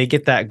 and they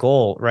get that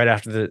goal right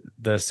after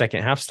the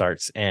second half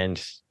starts,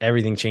 and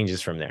everything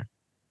changes from there.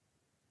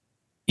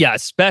 Yeah,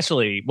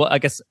 especially, well, I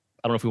guess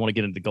I don't know if we want to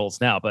get into the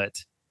goals now,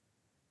 but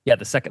yeah,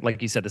 the second,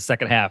 like you said, the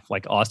second half,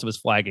 like Austin was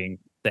flagging,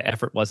 the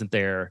effort wasn't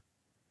there.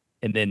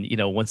 And then,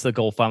 once the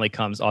goal finally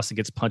comes, Austin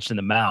gets punched in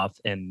the mouth,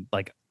 and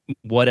like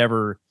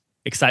whatever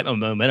excitement,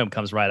 momentum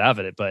comes right out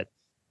of it. But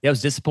yeah, it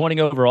was disappointing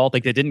overall.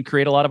 Like they didn't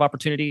create a lot of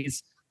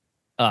opportunities.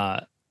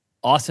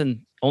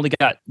 Austin only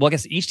got, well, I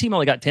guess each team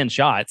only got 10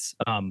 shots.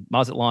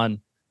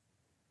 Mazatlan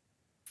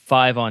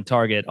 5 on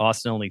target,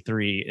 Austin only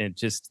 3, and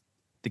just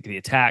the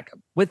attack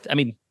with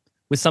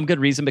some good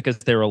reason, because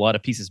there were a lot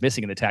of pieces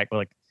missing in the attack, but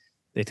like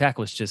the attack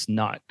was just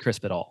not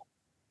crisp at all.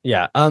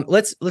 Yeah.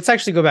 Let's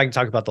actually go back and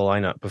talk about the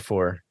lineup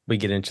before we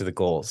get into the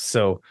goals.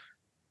 So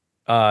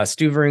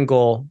Stuver in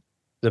goal.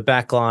 The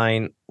back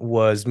line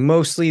was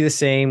mostly the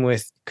same,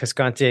 with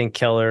Cascante and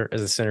Keller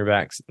as the center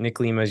backs, Nick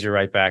Lima as your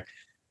right back.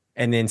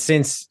 And then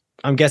since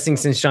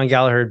John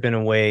Gallagher had been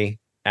away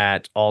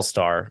at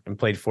All-Star and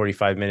played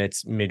 45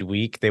 minutes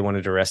midweek, they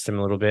wanted to rest him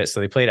a little bit.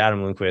 So they played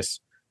Adam Lundqvist.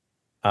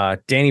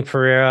 Danny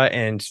Pereira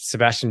and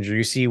Sebastian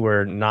Driussi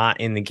were not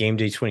in the game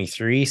day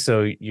 23.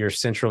 So your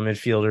central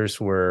midfielders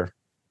were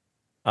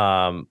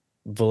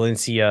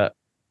Valencia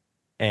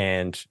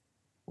and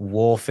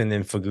Wolf, and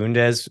then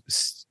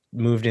Fagundes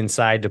moved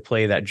inside to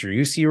play that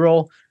Driussi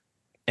role.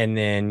 And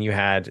then you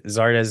had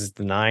Zardes as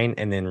the 9,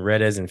 and then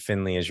Redes and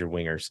Finley as your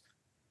wingers.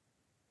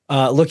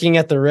 Looking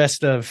at the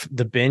rest of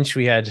the bench,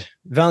 we had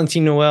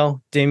Valentin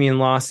Noel, Damian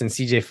Loss, and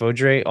CJ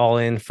Fodre all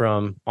in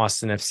from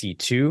Austin FC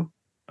 2.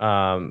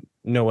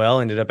 Noel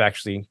ended up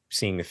actually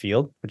seeing the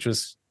field, which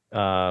was,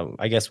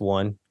 I guess,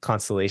 one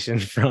consolation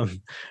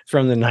from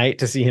the night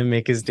to see him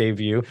make his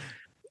debut.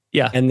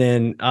 Yeah. And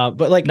then,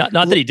 but like, not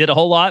that he did a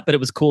whole lot, but it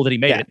was cool that he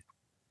made it.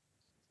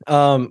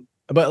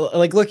 But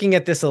like looking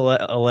at this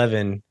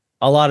 11,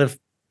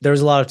 there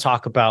was a lot of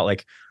talk about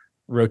like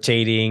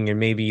rotating and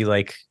maybe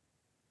like,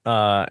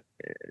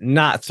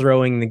 not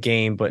throwing the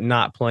game, but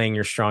not playing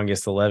your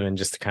strongest 11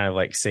 just to kind of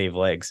like save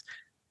legs.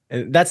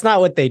 And that's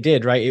not what they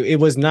did, right? It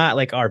was not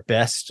like our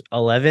best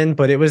 11,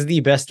 but it was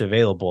the best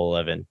available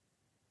 11.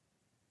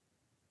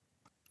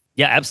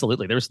 Yeah,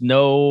 absolutely. There's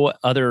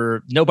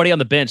nobody on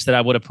the bench that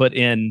I would have put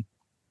in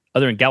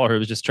other than Gallagher, who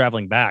was just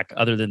traveling back,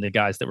 other than the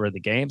guys that were in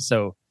the game.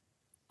 So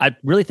I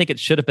really think it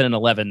should have been an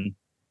 11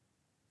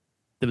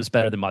 that was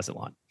better than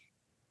Mazatlan.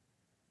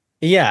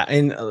 Yeah,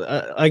 and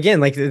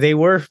again, like they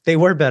were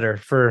better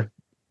for.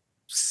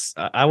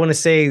 I want to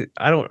say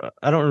I don't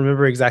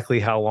remember exactly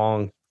how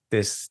long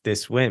this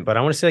went, but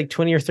I want to say like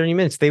 20 or 30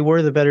 minutes. They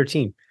were the better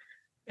team,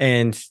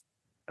 and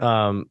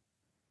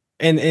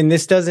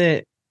this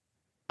doesn't.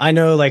 I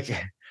know like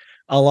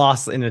a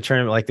loss in a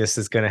tournament like this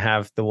is going to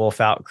have the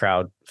Wolf Out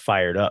crowd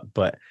fired up,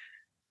 but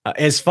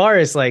as far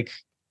as like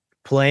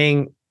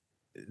playing,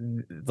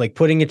 like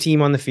putting a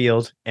team on the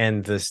field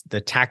and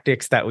the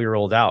tactics that we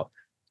rolled out,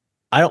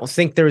 I don't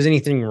think there was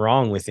anything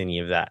wrong with any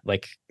of that.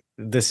 Like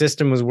the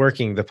system was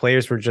working. The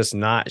players were just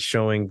not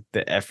showing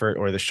the effort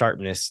or the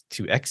sharpness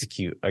to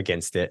execute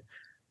against it.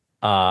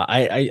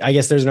 I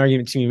guess there's an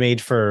argument to be made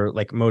for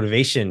like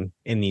motivation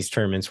in these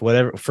tournaments.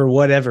 For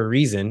whatever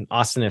reason,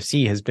 Austin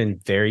FC has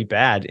been very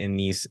bad in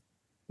these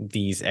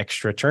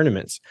extra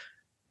tournaments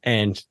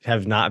and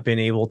have not been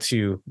able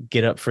to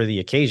get up for the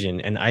occasion.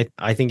 And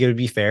I think it would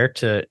be fair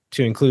to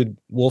include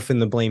Wolf in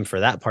the blame for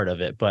that part of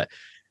it, but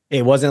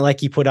it wasn't like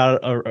he put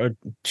out a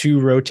 2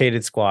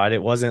 rotated squad.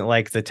 It wasn't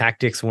like the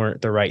tactics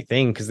weren't the right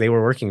thing because they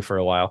were working for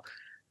a while.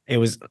 It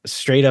was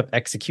straight up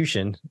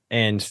execution.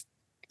 And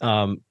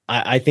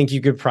I think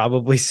you could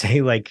probably say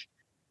like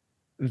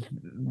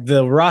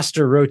the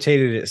roster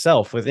rotated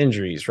itself with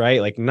injuries,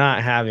 right? Like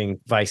not having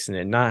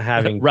Vicenen, not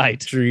having right.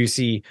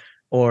 Driussi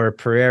or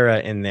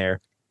Pereira in there.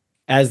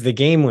 As the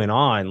game went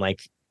on,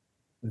 like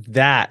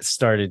that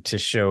started to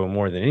show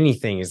more than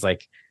anything is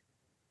like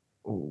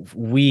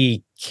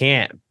we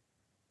can't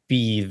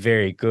be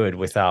very good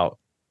without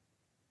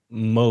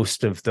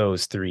most of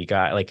those 3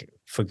 guys, like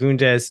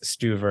Fagundes,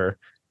 Stuver,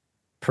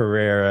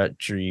 Pereira,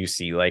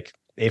 Driussi. Like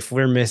if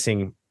we're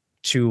missing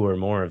 2 or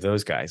more of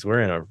those guys,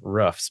 we're in a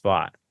rough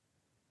spot.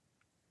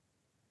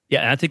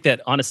 Yeah, and I think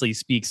that honestly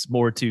speaks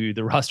more to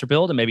the roster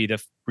build and maybe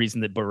the reason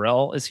that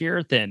Burrell is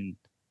here than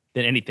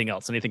anything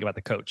else, anything about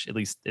the coach, at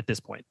least at this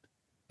point.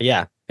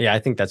 Yeah, I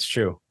think that's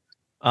true.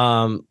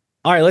 All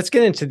right, let's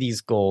get into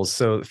these goals.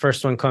 So the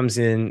first one comes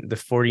in the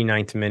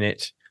 49th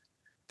minute.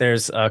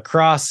 There's a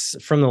cross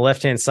from the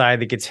left-hand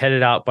side that gets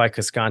headed out by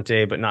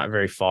Cascante, but not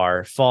very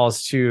far.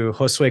 Falls to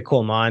Josue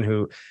Colman,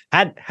 who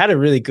had a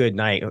really good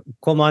night.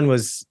 Colman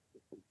was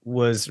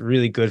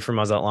really good for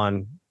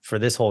Mazatlan for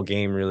this whole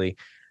game, really.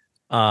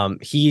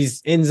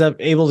 He's ends up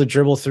able to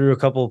dribble through a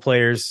couple of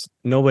players.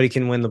 Nobody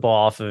can win the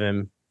ball off of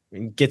him.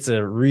 Gets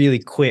a really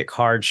quick,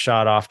 hard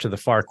shot off to the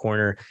far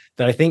corner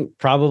that I think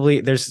probably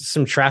there's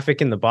some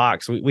traffic in the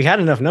box. We had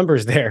enough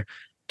numbers there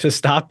to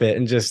stop it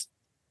and just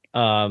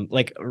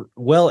like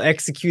well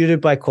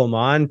executed by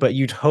Coman, but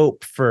you'd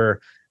hope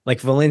for like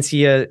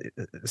Valencia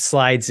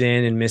slides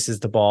in and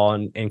misses the ball,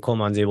 and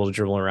Coman's able to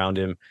dribble around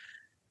him.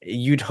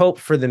 You'd hope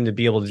for them to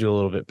be able to do a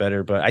little bit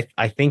better, but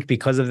I think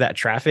because of that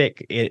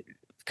traffic, it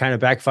kind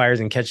of backfires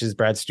and catches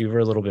Brad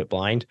Stuver a little bit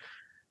blind.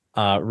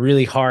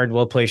 Really hard,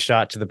 well placed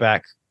shot to the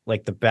back,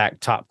 like the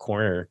back top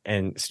corner,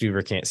 and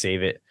Stuver can't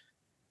save it.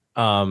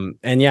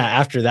 And yeah,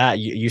 after that,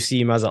 you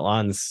see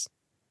Mazatlan's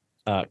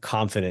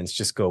confidence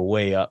just go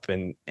way up,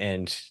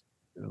 and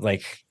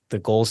like the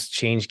goals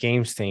change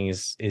games thing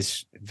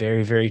is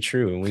very, very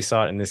true. And we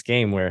saw it in this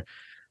game where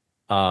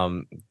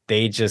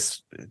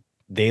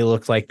they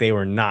looked like they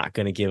were not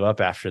going to give up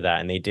after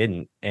that, and they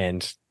didn't.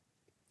 And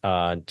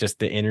just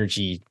the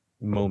energy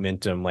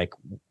momentum, like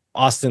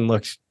Austin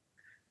looked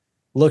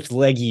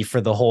leggy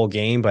for the whole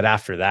game, but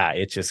after that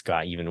it just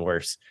got even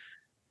worse.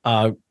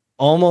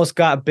 Almost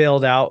got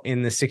bailed out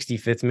in the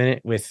 65th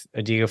minute with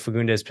a Diego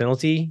Fagundes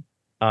penalty.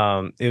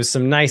 It was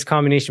some nice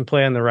combination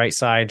play on the right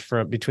side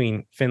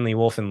between Finley,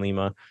 Wolf, and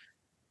Lima.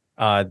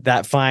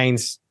 That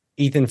finds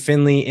Ethan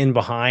Finley in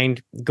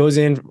behind, goes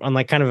in on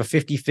like kind of a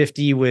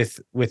 50-50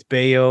 with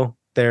Bayo,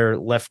 their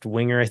left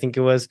winger, I think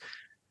it was.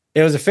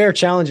 It was a fair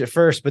challenge at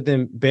first, but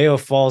then Bayo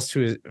falls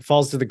to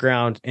the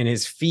ground, and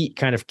his feet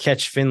kind of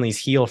catch Finley's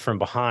heel from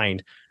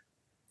behind.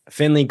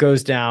 Finley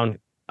goes down.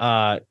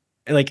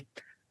 Like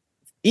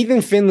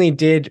Ethan Finley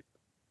did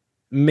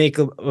make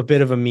a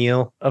bit of a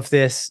meal of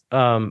this,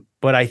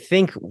 but I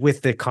think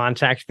with the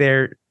contact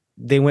there,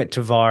 they went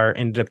to VAR,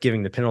 ended up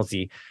giving the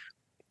penalty.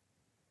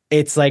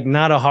 It's like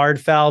not a hard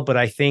foul, but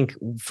I think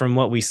from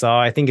what we saw,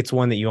 I think it's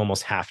one that you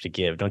almost have to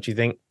give, don't you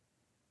think?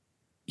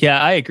 Yeah,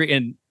 I agree.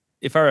 And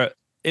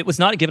it was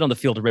not given on the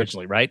field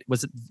originally, right?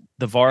 Was it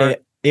the VAR?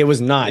 It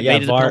was not. Yeah,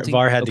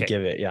 VAR had to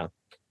give it. Yeah.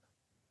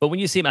 But when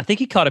you see him, I think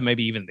he caught him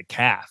maybe even the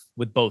calf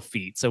with both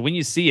feet. So when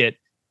you see it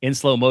in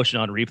slow motion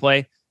on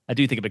replay, I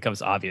do think it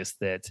becomes obvious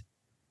that it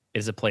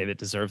is a play that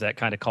deserves that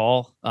kind of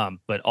call.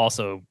 But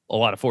also a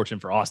lot of fortune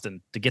for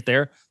Austin to get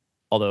there.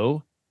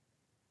 Although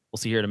we'll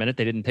see here in a minute,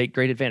 they didn't take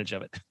great advantage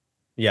of it.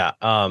 Yeah.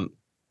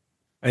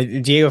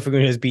 Diego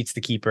Fagundes beats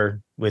the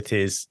keeper with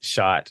his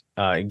shot.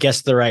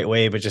 Guessed the right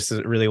way, but just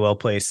a really well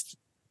placed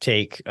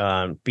take.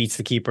 Beats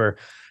the keeper,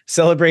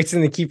 celebrates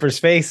in the keeper's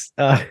face.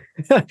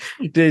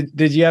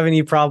 Did you have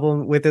any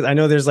problem with it? I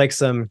know there's like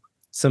some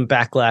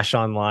backlash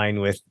online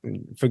with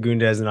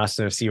Fagundes and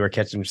Austin FC were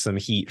catching some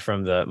heat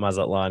from the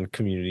Mazatlan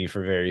community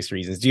for various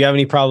reasons. Do you have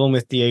any problem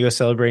with Diego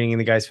celebrating in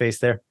the guy's face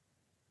there?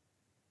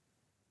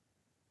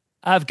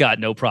 I've got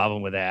no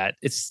problem with that.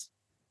 It's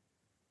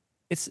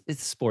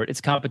sport.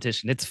 It's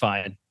competition. It's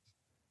fine.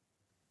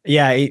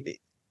 Yeah.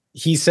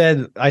 He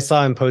said, I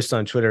saw him post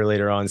on Twitter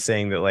later on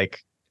saying that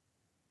like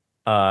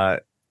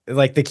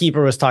the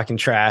keeper was talking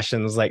trash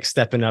and was like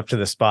stepping up to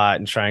the spot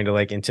and trying to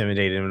like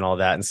intimidate him and all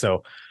that. And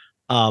so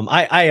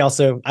I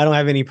don't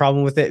have any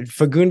problem with it.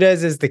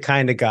 Fagundes is the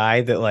kind of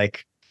guy that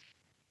like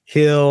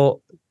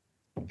he'll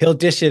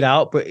dish it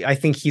out, but I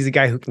think he's a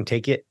guy who can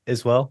take it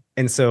as well.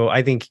 And so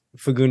I think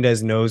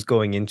Fagundes knows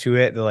going into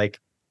it that like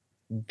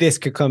this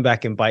could come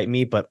back and bite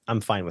me, but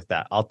I'm fine with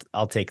that.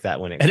 I'll take that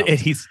when it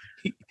comes.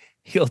 And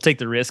he'll take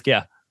the risk.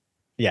 Yeah.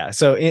 Yeah.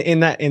 So in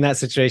that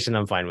situation,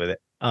 I'm fine with it.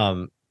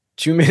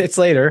 2 minutes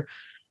later,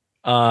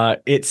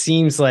 it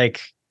seems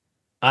like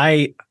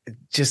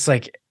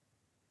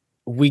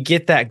we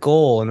get that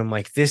goal and I'm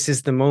like, this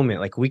is the moment.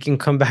 Like we can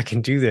come back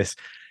and do this.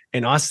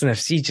 And Austin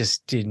FC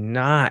just did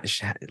not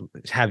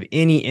have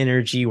any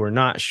energy. We're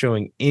not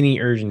showing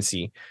any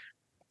urgency.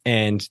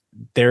 And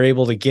they're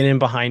able to get in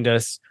behind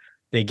us.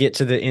 They get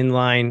to the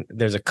inline.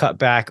 There's a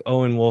cutback.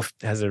 Owen Wolf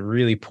has a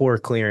really poor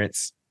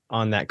clearance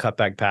on that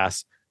cutback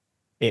pass.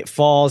 It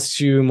falls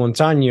to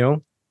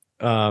Montano.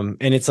 And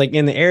it's like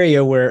in the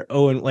area where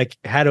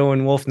had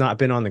Owen Wolf not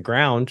been on the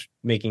ground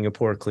making a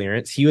poor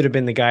clearance, he would have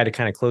been the guy to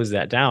kind of close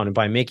that down. And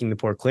by making the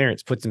poor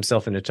clearance, puts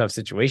himself in a tough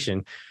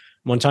situation.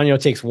 Montano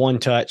takes one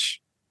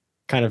touch,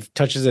 kind of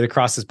touches it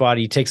across his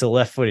body, takes a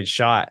left-footed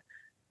shot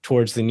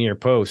towards the near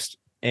post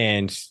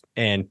and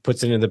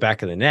puts it into the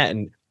back of the net.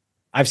 And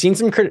I've seen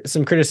some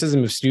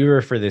criticism of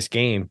Stuver for this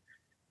game.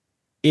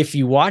 If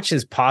you watch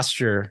his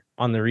posture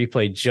on the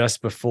replay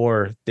just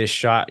before this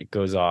shot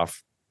goes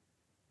off,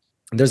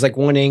 there's like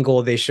one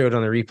angle they showed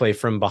on the replay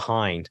from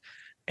behind,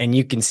 and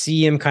you can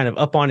see him kind of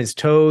up on his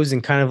toes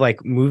and kind of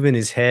like moving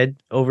his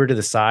head over to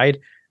the side.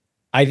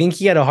 I think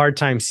he had a hard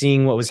time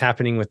seeing what was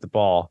happening with the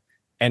ball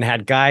and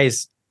had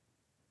guys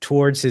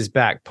towards his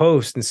back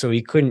post. And so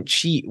he couldn't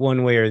cheat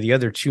one way or the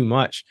other too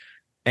much.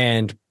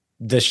 And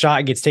the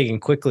shot gets taken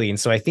quickly. And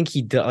so I think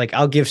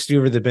I'll give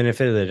Stuver the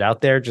benefit of the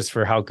doubt there just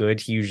for how good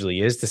he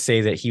usually is, to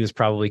say that he was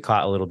probably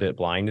caught a little bit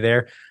blind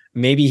there.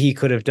 Maybe he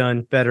could have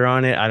done better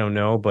on it. I don't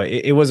know, but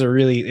it was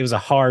a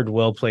hard,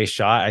 well-placed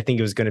shot. I think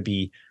it was going to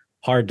be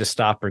hard to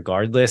stop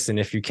regardless. And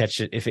if it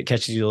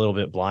catches you a little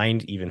bit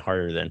blind, even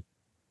harder then.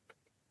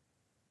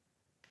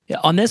 Yeah,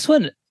 on this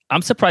one,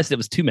 I'm surprised it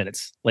was 2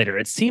 minutes later.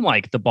 It seemed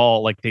like the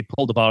ball, like they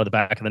pulled the ball to the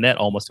back of the net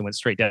almost and went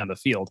straight down the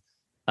field.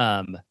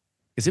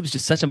 because it was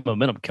just such a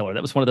momentum killer.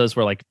 That was one of those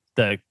where like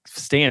the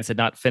stands had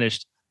not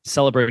finished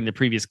celebrating the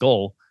previous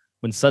goal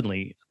when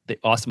suddenly the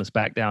Austin was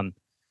back down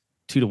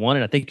 2-1.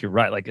 And I think you're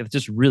right. Like it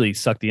just really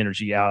sucked the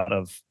energy out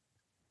of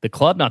the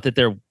club. Not that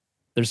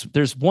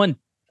there's one,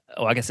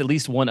 oh, I guess at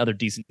least one other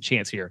decent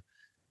chance here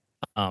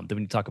that we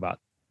need to talk about.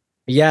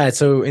 Yeah,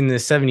 so in the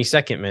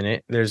 72nd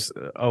minute, there's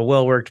a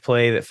well-worked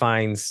play that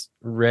finds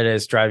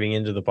Hedges driving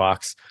into the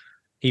box.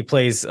 He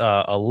plays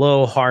a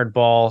low hard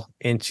ball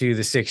into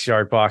the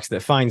 6-yard box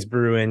that finds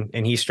Bruin,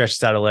 and he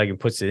stretches out a leg and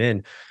puts it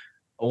in.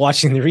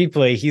 Watching the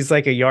replay, he's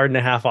like a yard and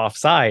a half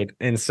offside.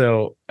 And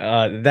so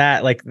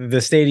that, like,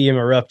 the stadium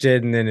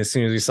erupted, and then as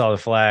soon as we saw the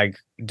flag,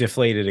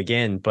 deflated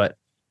again. But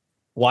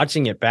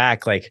watching it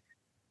back, like,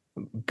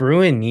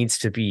 Bruin needs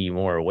to be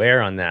more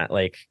aware on that.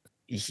 Like,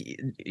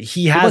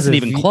 he has, it wasn't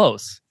even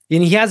close,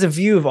 and he has a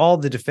view of all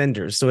the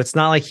defenders, so it's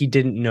not like he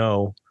didn't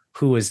know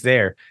who was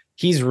there.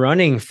 He's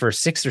running for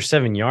 6 or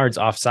 7 yards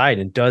offside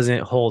and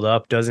doesn't hold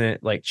up,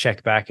 doesn't like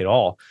check back at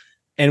all.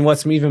 And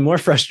what's even more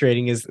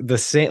frustrating is the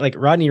same, like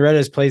Rodney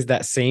Hedges plays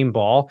that same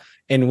ball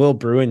and Will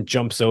Bruin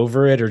jumps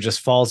over it or just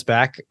falls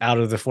back out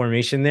of the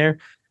formation there.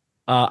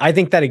 I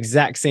think that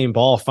exact same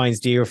ball finds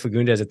Diego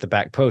Fagundes at the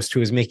back post, who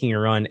was making a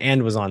run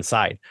and was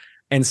onside.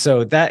 And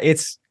so that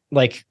it's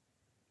like,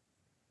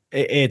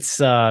 it's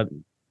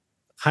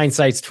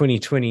hindsight's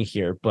 2020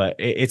 here, but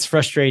it's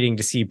frustrating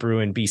to see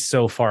Bruin be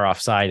so far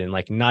offside and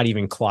like not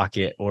even clock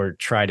it or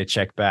try to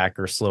check back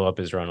or slow up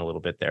his run a little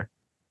bit there.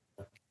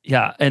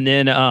 Yeah. And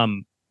then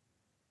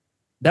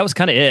that was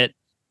kind of it.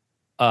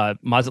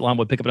 Mazatlan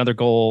would pick up another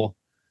goal.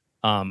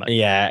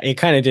 Yeah, it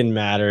kind of didn't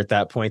matter at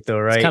that point though,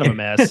 right? It's kind of a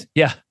mess.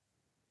 Yeah.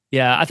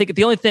 Yeah. I think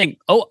the only thing,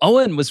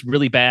 Owen was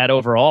really bad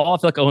overall. I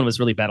feel like Owen was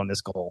really bad on this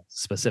goal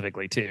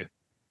specifically too.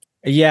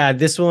 Yeah,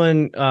 this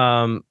one,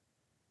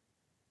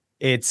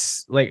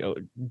 it's like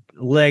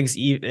legs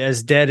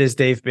as dead as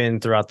they've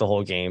been throughout the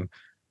whole game.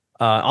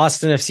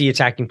 Austin FC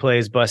attacking play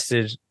is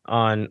busted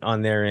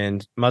on their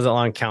end.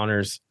 Mazatlan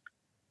counters,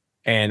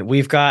 and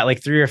we've got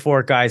like 3 or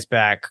 4 guys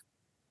back.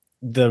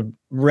 The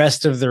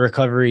rest of the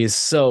recovery is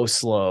so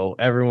slow.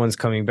 Everyone's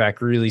coming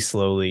back really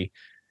slowly,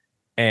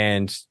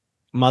 and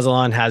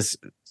Mazatlan has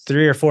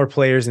 3 or 4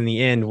 players in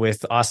the end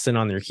with Austin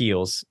on their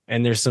heels.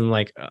 And there's some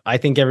like, I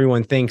think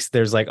everyone thinks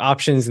there's like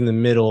options in the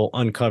middle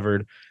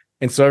uncovered.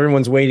 And so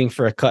everyone's waiting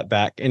for a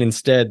cutback. And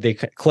instead they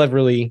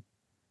cleverly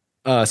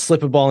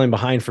slip a ball in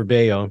behind for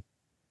Bayo.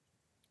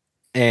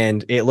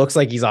 And it looks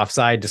like he's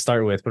offside to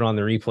start with, but on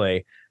the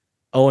replay,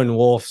 Owen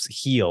Wolf's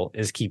heel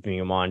is keeping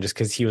him on just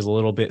because he was a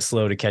little bit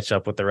slow to catch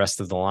up with the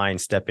rest of the line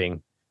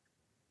stepping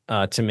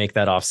to make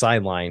that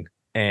offside line.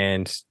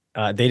 And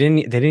they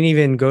didn't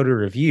even go to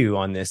review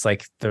on this,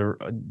 like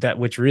that,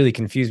 which really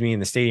confused me in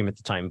the stadium at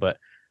the time. But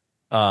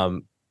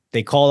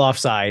they called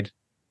offside.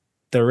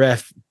 The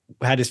ref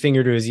had his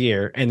finger to his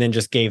ear and then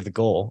just gave the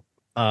goal,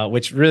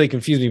 which really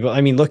confused me. But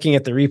I mean, looking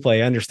at the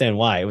replay, I understand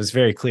why. It was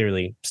very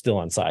clearly still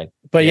onside.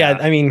 But yeah,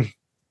 I mean,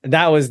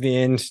 that was the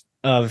end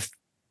of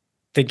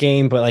the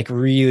game. But like,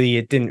 really,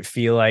 it didn't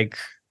feel like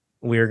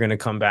we were going to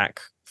come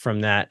back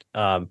from that.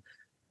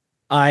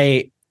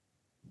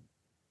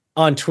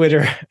 On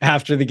Twitter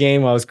after the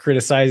game, I was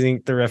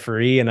criticizing the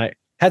referee, and I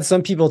had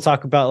some people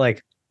talk about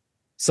like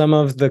some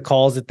of the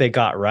calls that they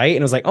got right.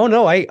 And I was like, oh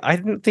no, I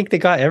didn't think they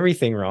got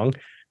everything wrong,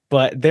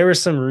 but there were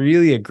some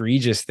really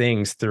egregious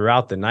things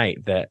throughout the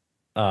night that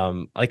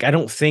like I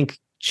don't think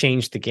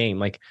changed the game.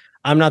 Like,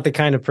 I'm not the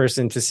kind of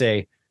person to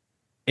say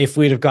if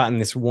we'd have gotten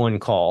this one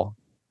call,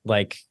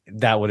 like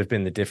that would have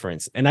been the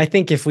difference. And I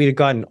think if we'd have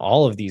gotten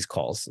all of these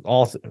calls,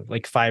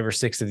 like 5 or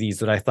 6 of these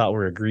that I thought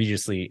were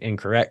egregiously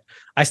incorrect,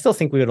 I still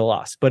think we would have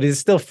lost. But it's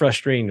still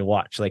frustrating to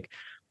watch like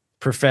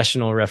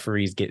professional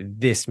referees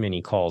get this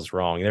many calls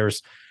wrong. There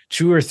was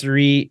 2 or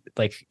 3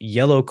 like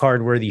yellow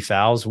card worthy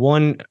fouls.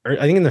 One, or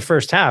I think in the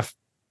first half,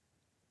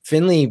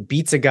 Finley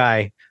beats a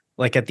guy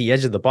like at the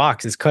edge of the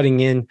box, is cutting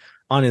in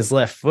on his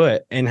left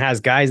foot and has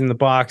guys in the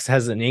box,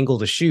 has an angle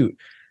to shoot.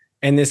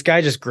 And this guy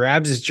just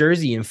grabs his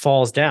jersey and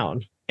falls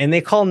down, and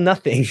they call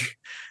nothing.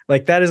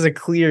 Like, that is a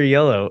clear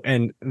yellow.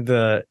 And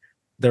the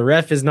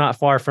ref is not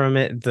far from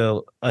it.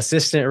 The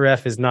assistant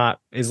ref is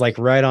like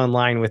right on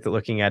line with it,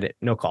 looking at it.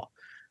 No call.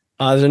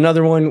 There's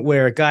another one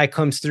where a guy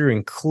comes through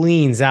and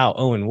cleans out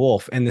Owen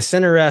Wolf, and the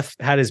center ref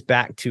had his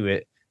back to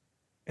it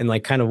and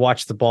like kind of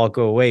watched the ball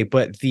go away.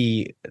 But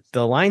the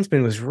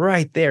linesman was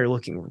right there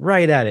looking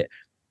right at it.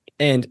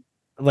 And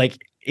like,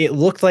 it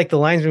looked like the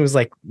linesman was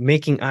like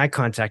making eye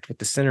contact with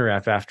the center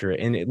ref after it.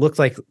 And it looked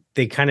like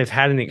they kind of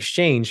had an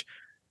exchange,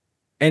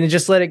 and it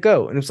just let it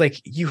go. And it's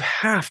like, you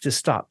have to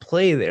stop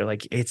play there.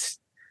 Like, it's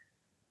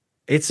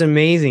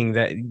amazing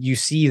that you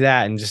see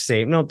that and just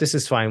say, nope, this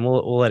is fine.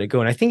 We'll let it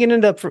go. And I think it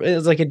ended up, it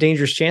was like a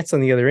dangerous chance on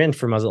the other end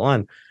for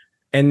Mazatlan.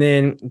 And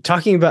then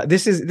talking about,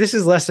 this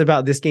is less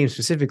about this game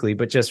specifically,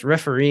 but just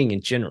refereeing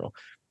in general,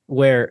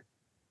 where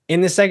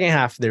in the second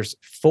half, there's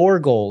 4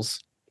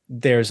 goals.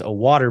 There's a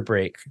water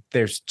break.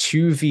 There's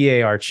 2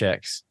 VAR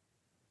checks.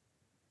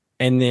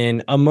 And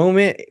then a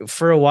moment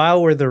for a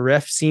while where the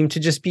ref seemed to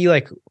just be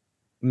like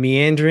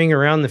meandering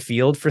around the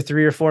field for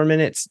 3 or 4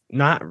 minutes,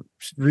 not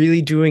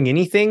really doing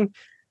anything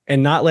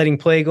and not letting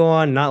play go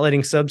on, not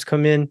letting subs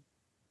come in.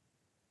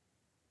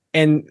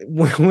 And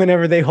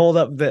whenever they hold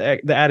up the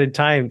added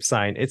time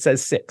sign, it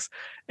says 6.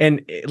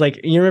 And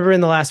like, you remember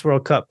in the last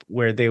World Cup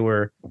where they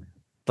were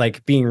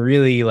like being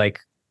really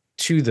like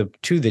to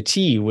the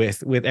T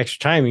with extra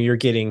time, and you're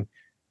getting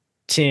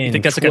 10, You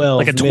think that's 12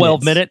 like a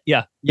 12 minute?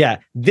 Yeah. Yeah,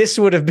 this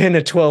would have been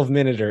a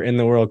 12-minute in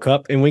the World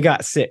Cup, and we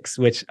got 6,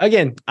 which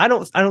again, I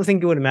don't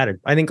think it would have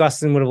mattered. I think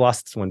Austin would have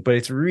lost this one, but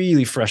it's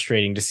really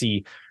frustrating to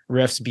see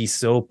refs be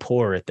so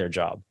poor at their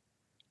job.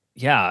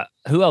 Yeah.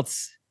 Who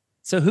else?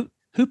 So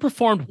who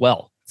performed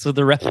well? So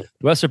the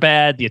refs are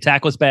bad. The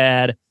attack was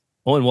bad.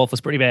 Owen Wolf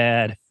was pretty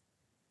bad.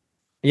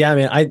 Yeah,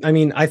 I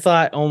mean, I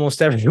thought almost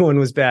everyone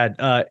was bad.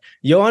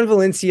 Johan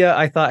Valencia,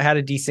 I thought, had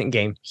a decent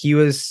game. He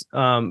was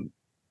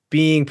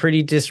being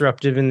pretty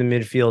disruptive in the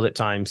midfield at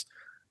times.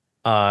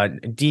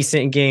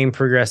 Decent game,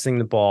 progressing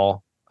the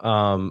ball.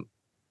 Going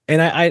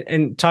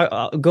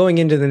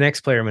into the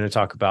next player I'm going to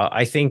talk about,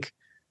 I think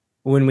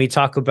when we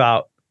talk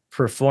about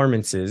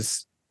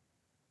performances,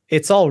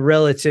 it's all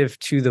relative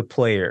to the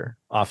player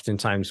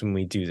oftentimes when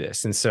we do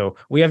this. And so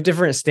we have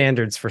different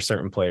standards for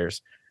certain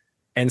players.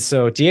 And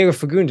so Diego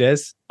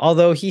Fagundes,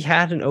 although he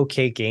had an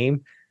okay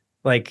game,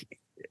 like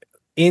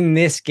in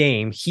this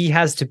game, he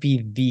has to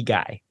be the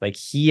guy. Like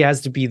he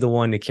has to be the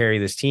one to carry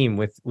this team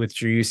with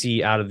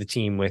Driussi out of the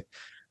team, with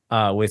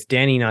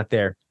Danny not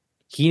there.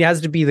 He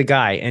has to be the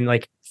guy. And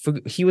like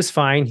he was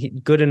fine,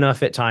 good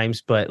enough at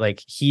times, but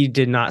like he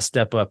did not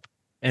step up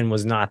and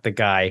was not the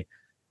guy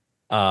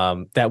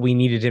that we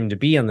needed him to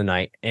be on the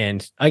night.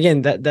 And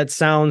again, that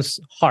sounds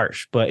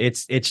harsh, but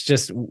it's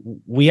just,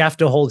 we have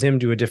to hold him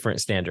to a different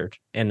standard.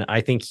 And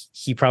I think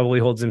he probably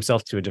holds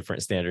himself to a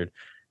different standard.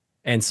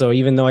 And so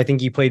even though I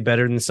think he played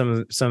better than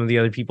some of the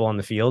other people on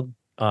the field,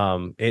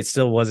 it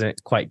still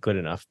wasn't quite good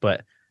enough.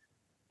 But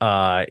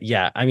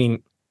yeah, I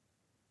mean,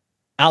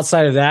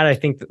 outside of that, I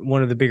think that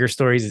one of the bigger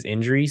stories is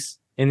injuries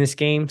in this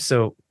game.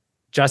 So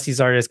Jussi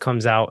Zardes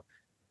comes out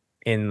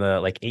in the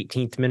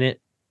 18th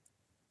minute.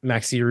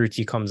 Maxi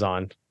Urruti comes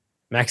on.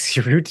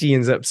 Maxi Urruti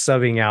ends up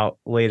subbing out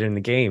later in the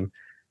game.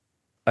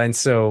 And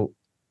so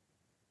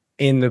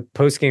in the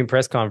post-game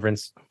press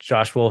conference,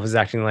 Josh Wolf is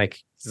acting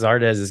like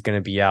Zardes is going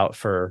to be out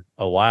for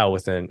a while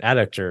with an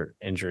adductor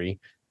injury.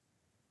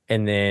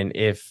 And then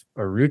if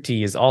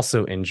Urruti is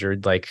also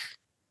injured, like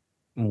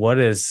what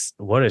does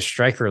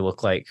striker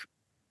look like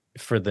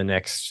for the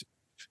next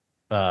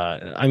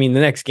the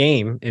next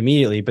game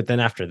immediately, but then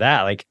after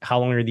that, like how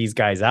long are these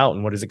guys out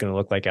and what is it going to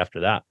look like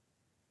after that?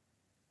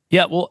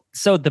 Yeah, well,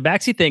 so the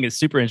Maxi thing is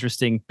super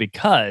interesting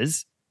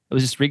because I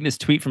was just reading this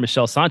tweet from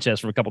Michel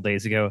Sanchez from a couple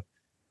days ago,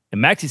 and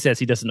Maxi says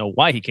he doesn't know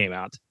why he came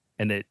out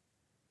and that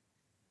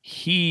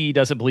he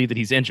doesn't believe that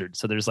he's injured.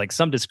 So there's like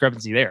some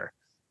discrepancy there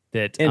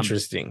that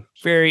interesting. I'm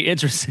very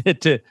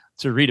interested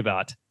to read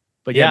about.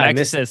 But yeah,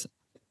 Maxi says,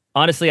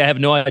 honestly, I have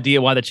no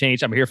idea why the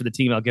change. I'm here for the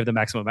team. I'll give the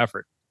maximum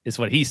effort, is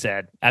what he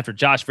said after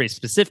Josh very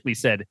specifically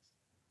said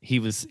he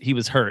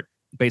was hurt,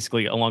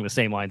 basically along the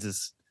same lines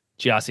as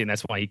Giassi, and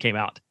that's why he came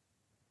out.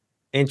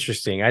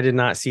 Interesting. I did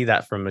not see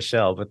that from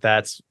Michelle, but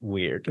that's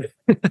weird.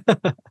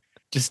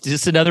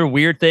 just another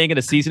weird thing in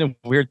a season of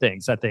weird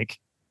things, I think.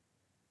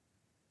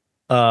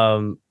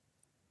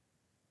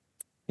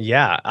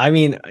 Yeah, I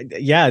mean,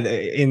 yeah,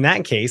 in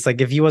that case,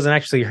 like if he wasn't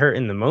actually hurt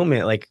in the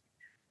moment, like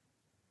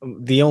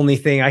the only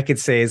thing I could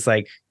say is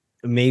like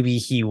maybe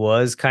he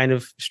was kind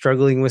of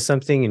struggling with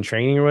something in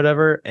training or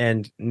whatever.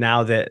 And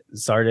now that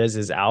Zardes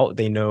is out,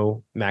 they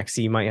know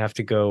Maxi might have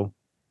to go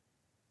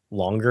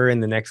longer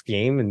in the next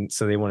game, and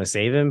so they want to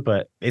save him.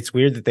 But it's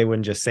weird that they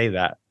wouldn't just say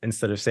that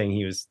instead of saying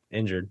he was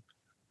injured.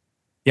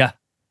 Yeah.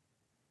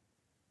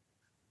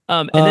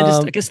 And then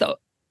just I guess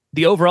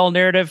the overall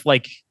narrative,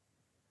 like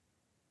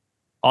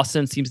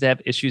Austin seems to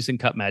have issues in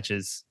cup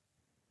matches.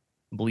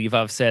 I believe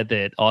I've said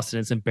that Austin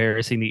is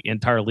embarrassing the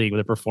entire league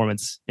with a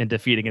performance in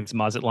defeat against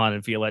Mazatlan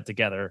and Violette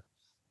together.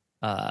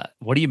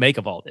 What do you make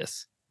of all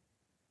this?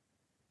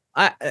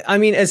 I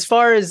mean, as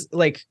far as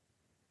like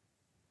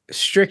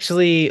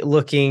strictly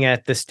looking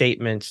at the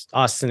statement,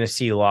 Austin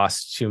FC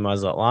lost to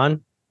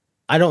Mazatlan,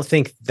 I don't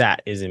think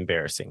that is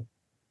embarrassing.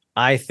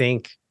 I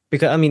think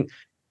because, I mean,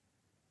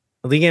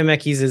 Liga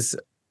MX is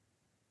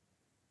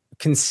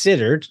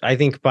considered, I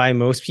think, by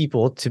most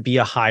people to be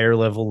a higher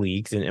level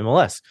league than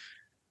MLS.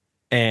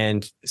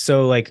 And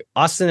so like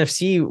Austin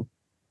FC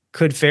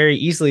could very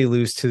easily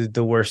lose to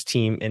the worst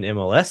team in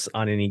MLS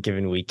on any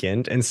given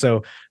weekend. And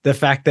so the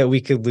fact that we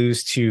could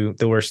lose to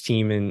the worst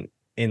team in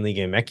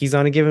Liga MX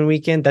on a given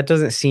weekend, that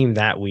doesn't seem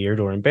that weird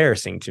or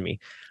embarrassing to me.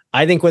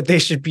 I think what they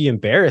should be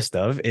embarrassed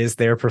of is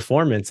their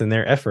performance and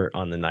their effort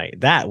on the night.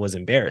 That was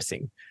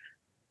embarrassing.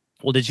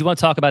 Well, did you want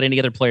to talk about any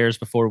other players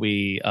before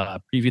we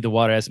preview the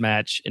Juarez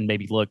match and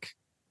maybe look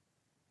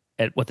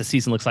at what the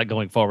season looks like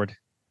going forward?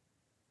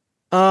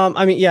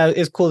 I mean, yeah,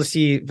 it's cool to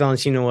see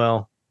Valentin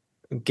Noel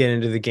get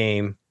into the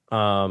game.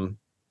 I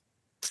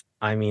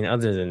mean,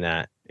 other than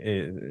that,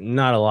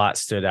 not a lot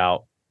stood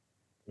out.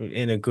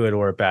 in a good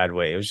or a bad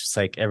way. It was just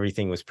like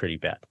everything was pretty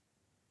bad.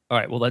 All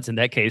right. Well, let's in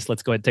that case,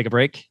 let's go ahead and take a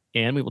break,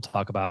 and we will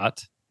talk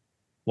about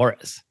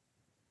Juarez.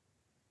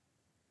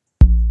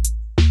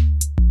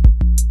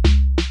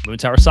 Moon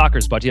Tower Soccer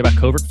is brought to you by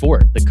Covert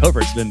Ford. The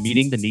Coverts have been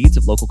meeting the needs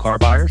of local car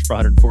buyers for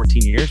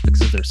 114 years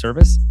because of their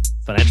service,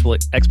 financial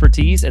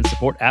expertise, and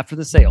support after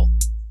the sale.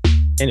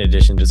 In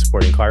addition to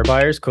supporting car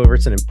buyers,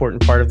 Covert's an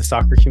important part of the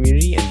soccer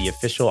community and the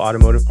official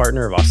automotive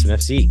partner of Austin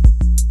FC.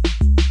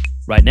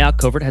 Right now,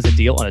 Covert has a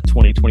deal on a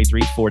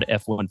 2023 Ford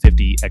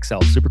F-150 XL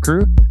Super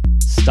Crew,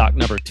 stock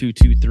number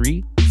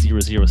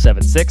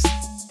 2230076.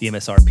 The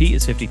MSRP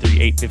is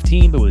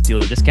 $53,815, but with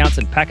dealer discounts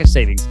and package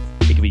savings,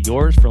 it can be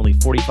yours for only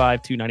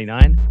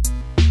 $45,299,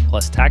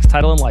 plus tax,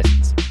 title, and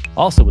license.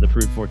 Also, with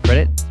approved Ford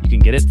credit, you can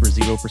get it for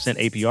 0%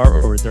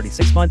 APR over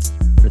 36 months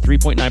or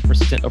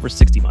 3.9% over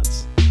 60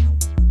 months.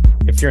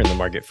 If you're in the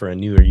market for a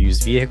new or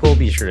used vehicle,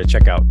 be sure to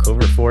check out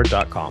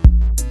covertford.com.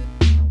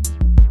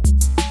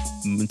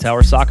 Moon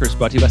Tower Soccer is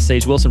brought to you by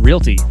Sage Wilson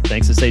Realty.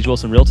 Thanks to Sage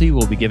Wilson Realty,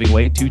 we'll be giving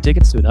away 2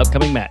 tickets to an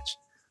upcoming match.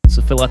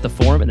 So fill out the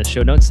form in the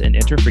show notes and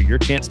enter for your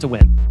chance to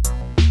win.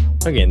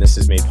 Again, this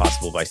is made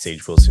possible by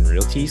Sage Wilson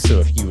Realty. So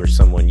if you or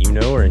someone you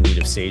know are in need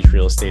of Sage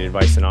real estate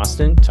advice in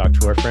Austin, talk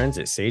to our friends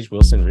at Sage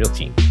Wilson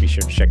Realty. Be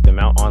sure to check them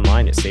out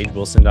online at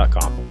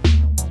sagewilson.com.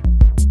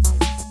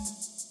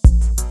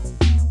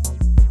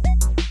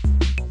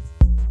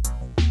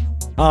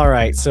 All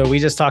right, so we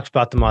just talked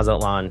about the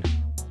Mazatlan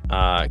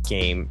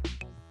game.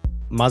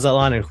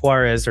 Mazatlan and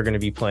Juarez are going to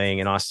be playing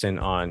in Austin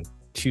on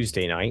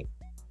Tuesday night.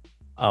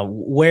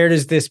 Where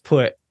does this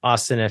put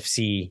Austin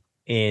FC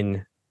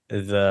in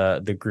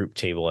the group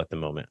table at the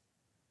moment?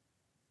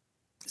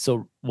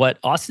 So what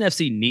Austin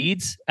FC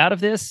needs out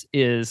of this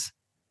is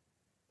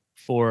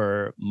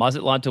for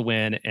Mazatlan to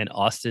win and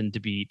Austin to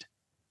beat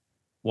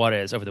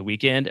Juarez over the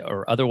weekend,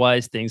 or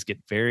otherwise things get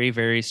very,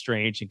 very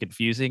strange and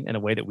confusing in a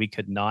way that we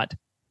could not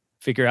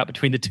figure out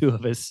between the two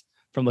of us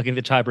from looking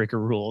at the tiebreaker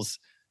rules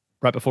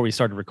right before we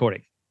started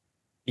recording.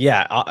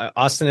 Yeah,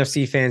 Austin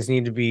FC fans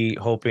need to be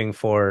hoping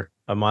for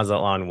a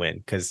Mazatlan win,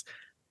 because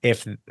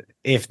if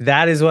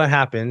that is what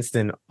happens,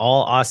 then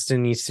all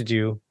Austin needs to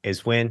do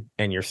is win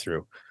and you're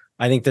through.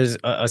 I think there's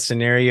a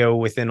scenario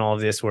within all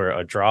of this where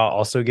a draw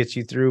also gets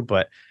you through,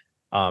 but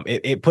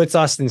it puts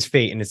Austin's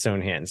fate in its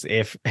own hands.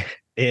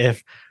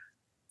 If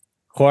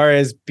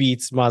Juarez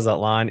beats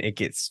Mazatlan, it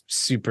gets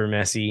super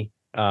messy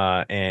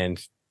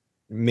and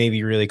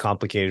maybe really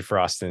complicated for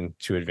Austin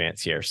to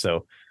advance here.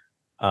 So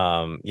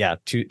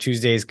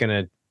Tuesday is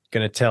gonna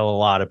tell a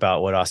lot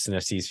about what Austin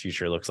FC's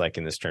future looks like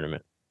in this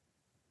tournament.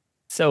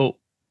 So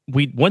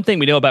one thing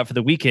we know about for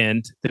the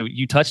weekend, that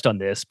you touched on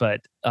this,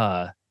 but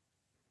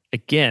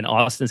again,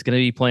 Austin's going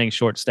to be playing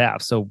short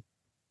staff. So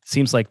it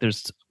seems like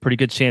there's a pretty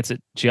good chance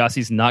that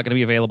Giassi's not going to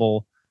be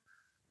available.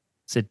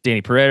 So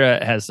Danny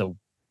Pereira has a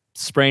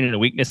sprain and a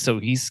weakness, so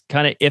he's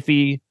kind of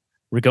iffy.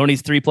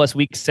 Rigoni's 3+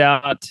 weeks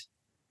out.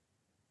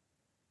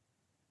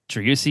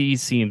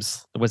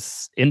 Triusi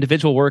was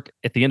individual work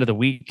at the end of the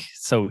week,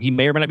 so he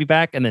may or may not be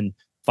back. And then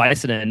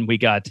Vicenen, we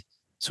got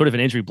sort of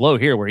an injury blow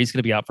here where he's going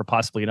to be out for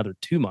possibly another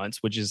 2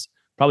 months, which is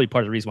probably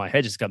part of the reason why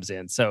Hedges comes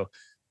in. So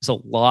there's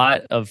a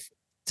lot of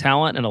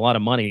talent and a lot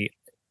of money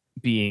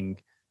being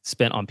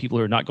spent on people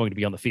who are not going to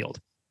be on the field.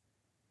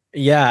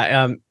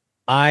 Yeah,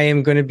 I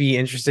am going to be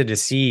interested to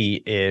see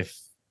if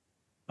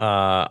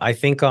I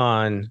think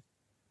on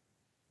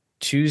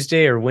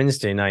Tuesday or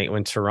Wednesday night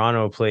when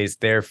Toronto plays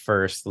their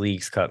first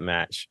Leagues Cup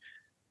match,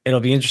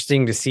 it'll be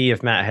interesting to see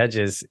if Matt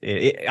Hedges.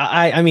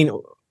 I mean,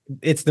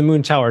 it's the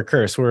Moon Tower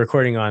curse. We're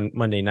recording on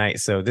Monday night,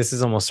 so this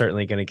is almost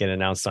certainly going to get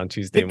announced on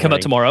Tuesday morning. Come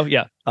out tomorrow,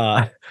 yeah.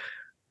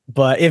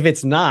 But if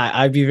it's not,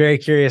 I'd be very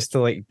curious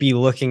to be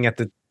looking at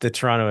the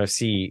Toronto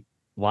FC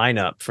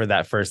lineup for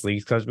that first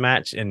Leagues Cup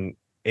match, and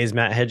is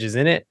Matt Hedges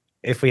in it?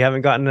 If we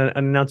haven't gotten an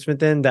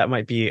announcement, then that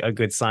might be a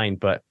good sign.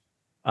 But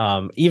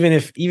even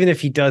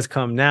if he does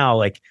come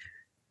now,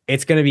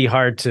 it's going to be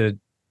hard to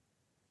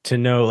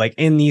know,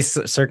 in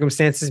these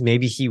circumstances,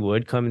 maybe he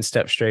would come and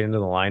step straight into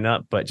the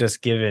lineup. But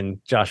just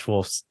given Josh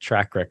Wolf's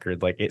track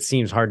record, it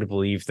seems hard to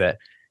believe that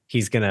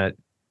he's going to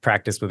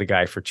practice with a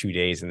guy for 2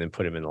 days and then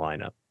put him in the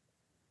lineup.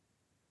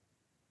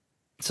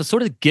 So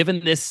sort of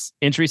given this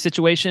injury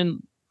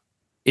situation,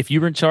 if you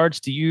were in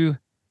charge, do you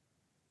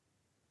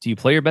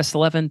play your best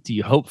 11? Do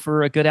you hope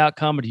for a good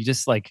outcome, or do you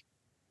just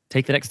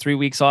take the next 3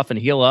 weeks off and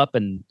heal up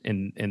and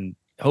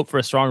hope for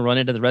a strong run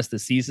into the rest of the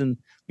season?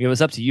 It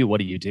was up to you. What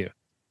do you do?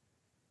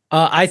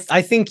 I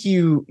think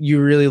you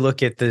really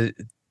look at the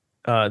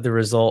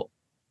result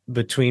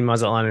between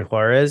Mazatlan and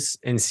Juarez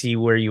and see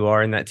where you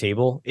are in that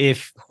table.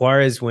 If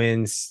Juarez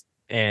wins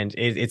and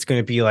it's going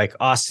to be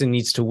Austin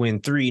needs to win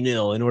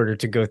 3-0 in order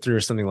to go through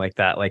or something like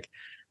that,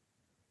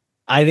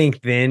 I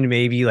think then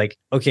maybe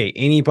okay,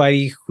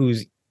 anybody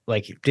who's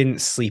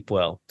didn't sleep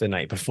well the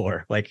night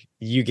before,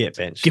 you get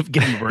benched. Give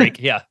them a break,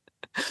 yeah.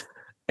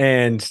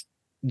 And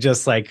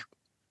just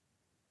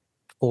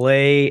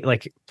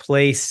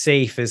play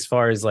safe as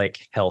far as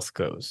health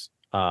goes.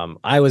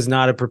 I was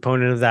not a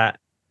proponent of that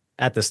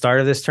at the start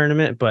of this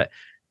tournament, but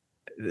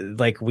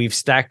like we've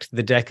stacked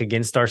the deck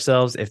against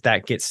ourselves. If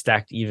that gets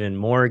stacked even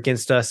more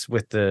against us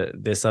with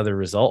this other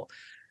result,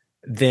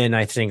 then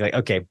I think like,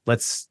 okay,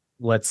 let's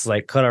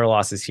like cut our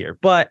losses here.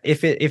 But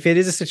if it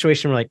is a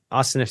situation where like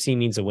Austin FC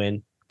needs a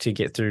win to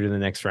get through to the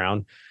next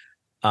round,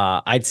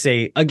 I'd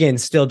say again,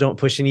 still don't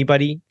push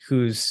anybody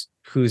who's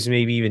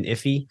maybe even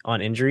iffy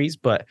on injuries.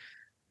 But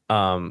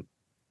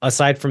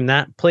aside from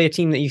that, play a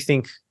team that you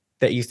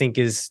think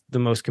is the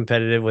most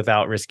competitive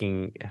without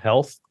risking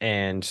health,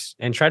 and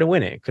try to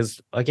win it. Because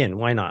again,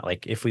 why not?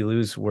 Like if we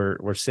lose,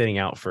 we're sitting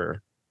out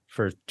for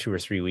 2 or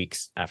 3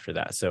 weeks after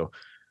that. So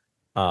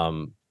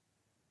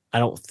I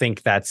don't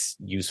think that's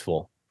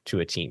useful to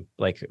a team.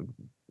 Like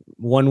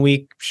 1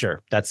 week,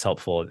 sure, that's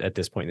helpful at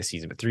this point in the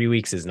season, but 3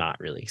 weeks is not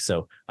really.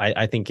 So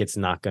I think it's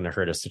not going to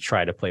hurt us to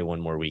try to play one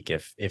more week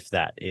if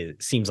that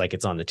seems like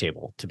it's on the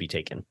table to be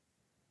taken.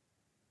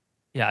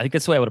 Yeah, I think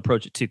that's the way I would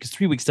approach it too, because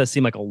 3 weeks does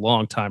seem like a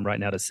long time right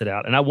now to sit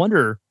out. And I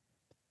wonder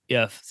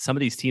if some of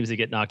these teams that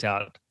get knocked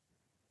out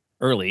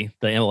early,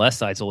 the MLS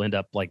sides will end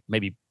up like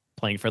maybe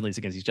playing friendlies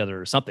against each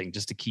other or something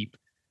just to keep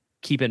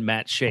in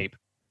match shape.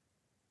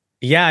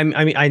 Yeah, I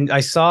mean,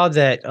 I saw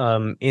that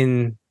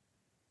in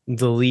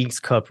the League's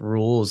Cup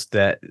rules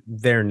that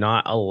they're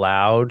not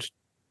allowed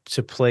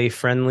to play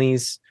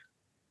friendlies,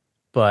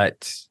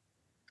 but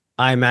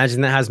I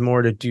imagine that has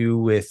more to do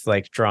with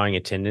like drawing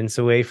attendance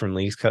away from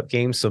League's Cup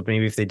games. So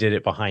maybe if they did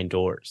it behind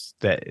doors,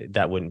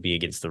 that wouldn't be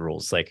against the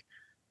rules. Like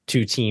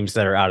two teams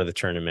that are out of the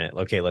tournament,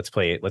 okay, let's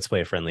play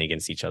a friendly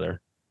against each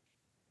other.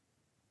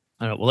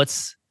 I don't know. Well,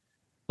 let's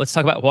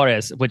talk about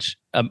Juarez, which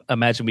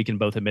imagine we can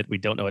both admit we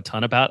don't know a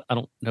ton about. I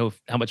don't know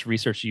how much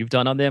research you've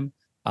done on them.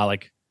 I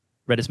like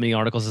read as many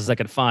articles as I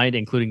could find,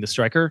 including the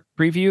striker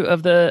preview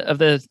of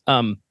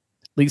the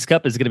League's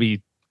Cup is going to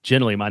be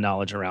generally my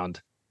knowledge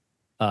around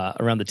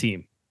the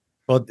team.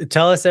 Well,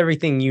 tell us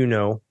everything you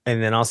know,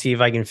 and then I'll see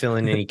if I can fill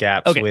in any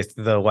gaps okay. with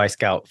the Y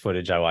Scout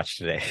footage I watched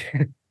today.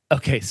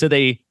 Okay, so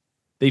they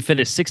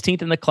finished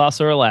 16th in the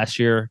Clausura last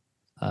year.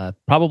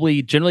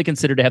 Probably generally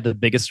considered to have the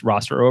biggest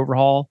roster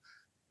overhaul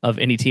of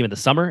any team in the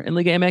summer in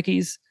Liga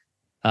MX.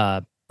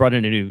 Brought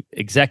in a new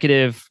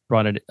executive,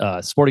 brought in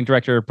a sporting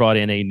director, brought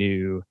in a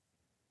new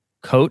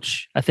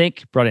coach, I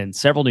think, brought in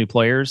several new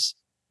players,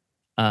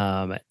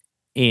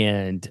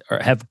 and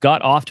have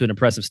got off to an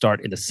impressive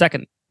start in the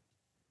second.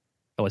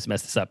 I always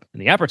mess this up in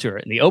the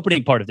Apertura, in the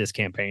opening part of this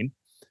campaign,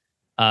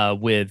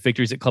 with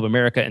victories at Club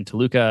America and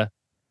Toluca.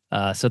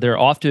 So they're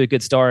off to a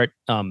good start.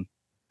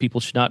 People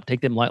should not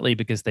take them lightly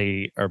because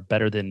they are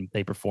better than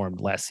they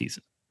performed last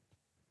season.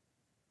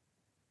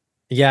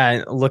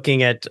 Yeah,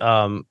 looking at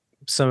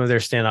some of their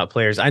standout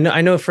players,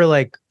 I know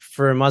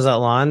for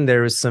Mazatlan,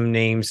 there was some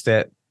names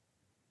that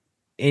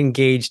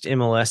engaged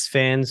MLS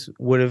fans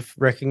would have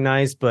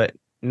recognized, but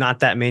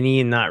not that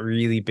many and not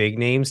really big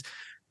names.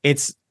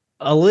 It's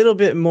a little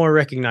bit more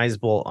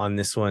recognizable on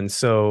this one.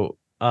 So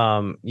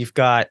you've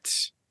got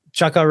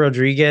Chaca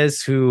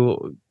Rodriguez,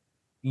 who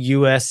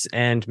U.S.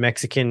 and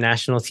Mexican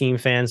national team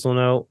fans will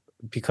know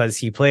because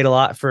he played a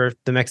lot for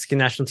the Mexican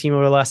national team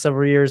over the last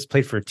several years,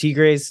 played for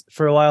Tigres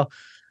for a while.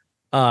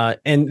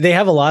 And they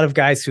have a lot of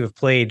guys who have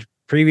played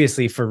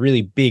previously for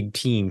really big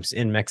teams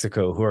in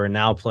Mexico who are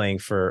now playing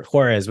for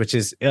Juarez, which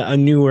is a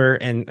newer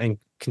and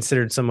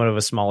considered somewhat of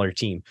a smaller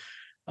team,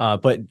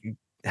 but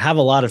have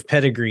a lot of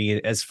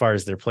pedigree as far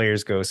as their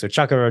players go. So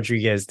Chaca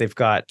Rodriguez, they've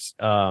got,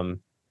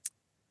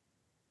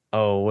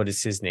 what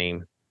is his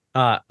name?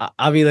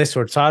 Aviles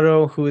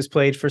Hurtado, who has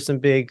played for some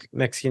big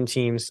Mexican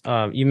teams.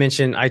 You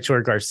mentioned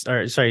Aitor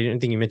Garcia. Sorry, I didn't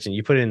think you mentioned.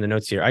 You put it in the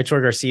notes here.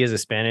 Aitor Garcia is a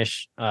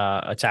Spanish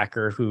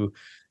attacker who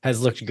has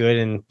looked good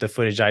in the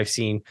footage I've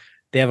seen.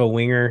 They have a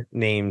winger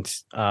named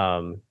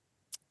Agustin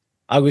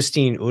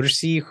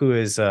Ursi, who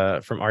is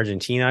from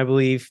Argentina, I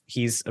believe.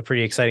 He's a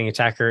pretty exciting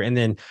attacker. And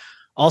then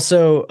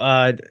also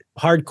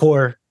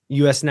hardcore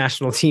U.S.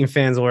 national team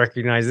fans will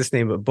recognize this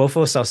name, but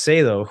Bofo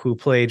Salcedo, who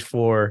played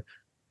for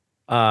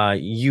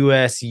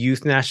U.S.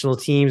 youth national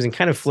teams and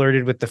kind of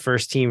flirted with the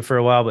first team for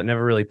a while, but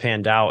never really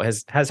panned out,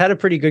 has had a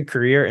pretty good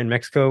career in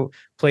Mexico,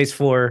 plays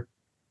for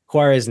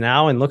Juarez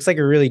now, and looks like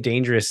a really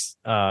dangerous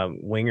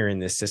winger in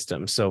this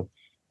system. So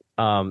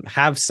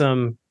have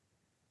some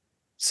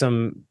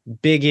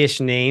big-ish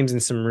names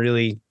and some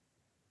really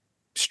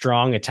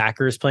strong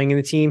attackers playing in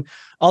the team.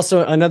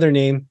 Also, another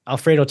name,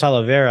 Alfredo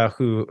Talavera,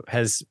 who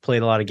has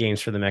played a lot of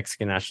games for the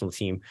Mexican national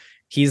team.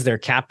 He's their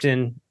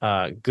captain,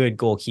 good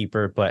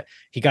goalkeeper, but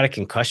he got a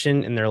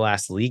concussion in their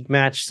last league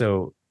match,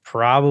 so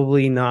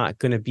probably not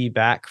going to be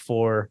back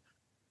for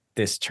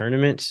this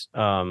tournament.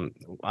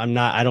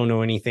 I don't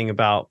know anything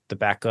about the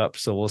backup,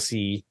 so we'll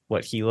see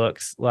what he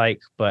looks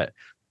like. But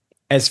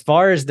as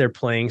far as their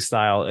playing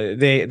style,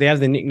 they have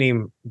the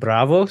nickname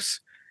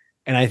Bravos,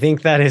 and I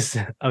think that is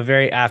a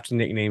very apt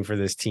nickname for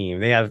this team.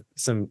 They have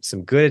some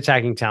good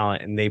attacking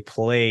talent, and they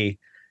play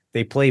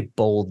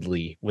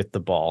boldly with the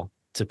ball,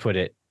 to put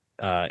it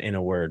in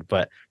a word.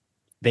 But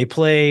they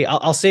play,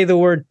 I'll say the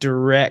word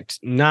direct,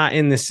 not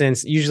in the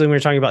sense, usually when we're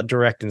talking about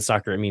direct in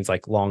soccer, it means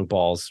like long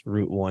balls,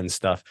 route one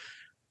stuff.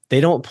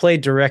 They don't play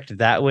direct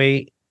that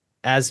way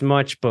as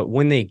much, but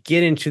when they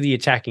get into the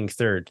attacking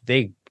third,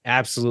 they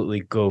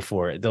absolutely go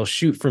for it. They'll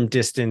shoot from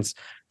distance,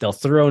 they'll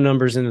throw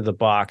numbers into the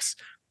box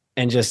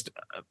and just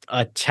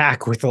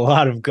attack with a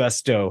lot of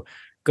gusto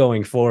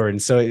going forward.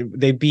 And so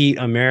they beat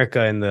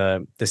America in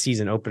the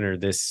season opener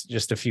this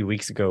just a few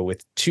weeks ago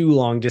with 2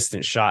 long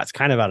distance shots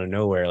kind of out of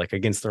nowhere, like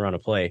against the run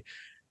of play.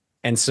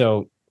 And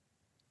so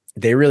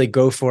they really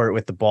go for it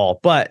with the ball,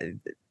 but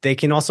they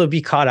can also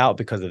be caught out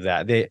because of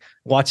that. They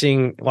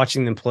watching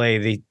them play,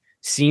 they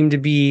seem to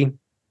be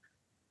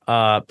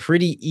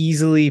pretty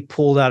easily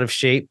pulled out of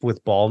shape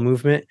with ball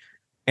movement.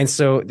 And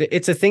so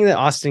it's a thing that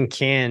Austin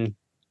can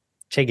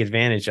take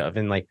advantage of.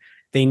 And like,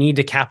 they need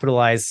to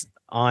capitalize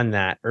on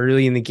that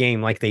early in the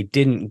game, like they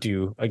didn't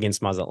do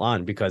against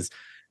Mazatlan, because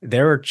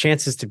there were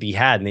chances to be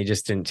had and they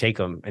just didn't take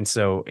them. And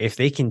so if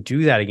they can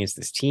do that against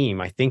this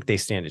team, I think they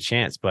stand a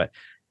chance. But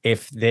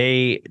if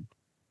they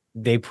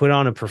put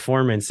on a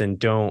performance and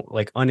don't,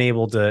 like,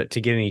 unable to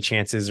get any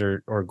chances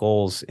or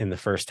goals in the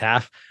first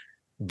half,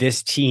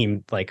 this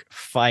team like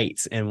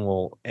fights and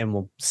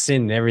will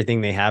send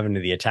everything they have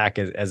into the attack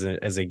as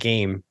a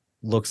game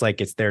looks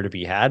like it's there to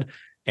be had.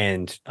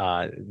 And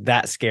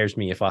that scares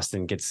me if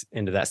Austin gets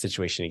into that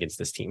situation against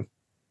this team.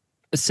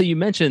 So you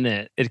mentioned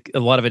that a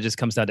lot of it just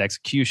comes down to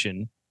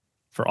execution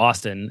for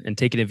Austin and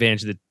taking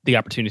advantage of the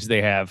opportunities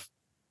they have,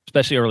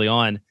 especially early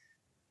on.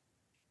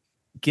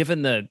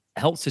 Given the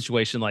health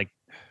situation, like,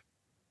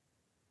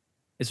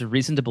 is there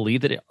reason to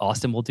believe that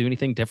Austin will do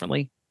anything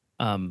differently?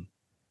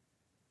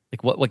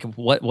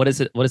 What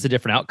is it? What is the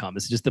different outcome?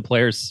 Is it just the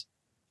players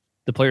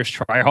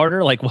try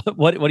harder? Like,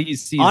 what do you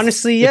see?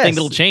 Honestly, yes. Thing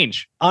that'll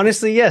change.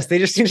 Honestly, yes. They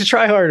just need to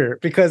try harder,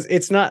 because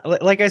it's not,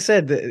 like I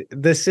said,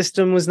 the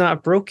system was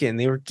not broken.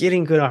 They were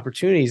getting good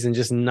opportunities and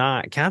just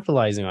not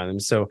capitalizing on them.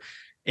 So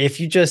if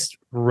you just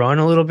run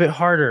a little bit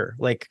harder,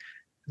 like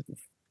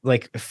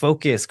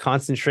focus,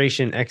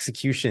 concentration,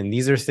 execution,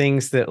 these are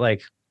things that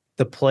like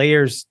the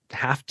players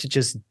have to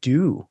just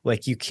do.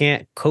 Like, you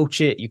can't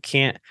coach it. You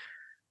can't,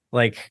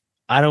 like,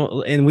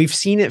 and we've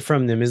seen it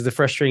from them, is the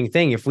frustrating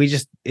thing. If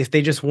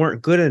they just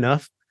weren't good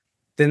enough,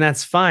 then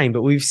that's fine.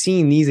 But we've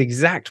seen these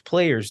exact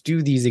players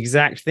do these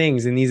exact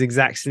things in these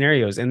exact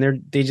scenarios,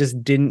 and they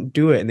just didn't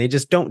do it, and they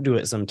just don't do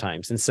it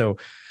sometimes. And so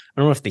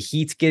I don't know if the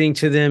heat's getting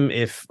to them,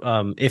 if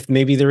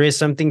maybe there is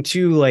something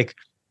to, like,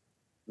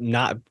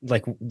 not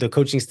like the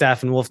coaching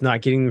staff and Wolf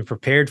not getting them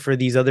prepared for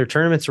these other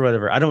tournaments or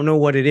whatever. I don't know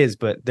what it is,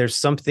 but there's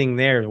something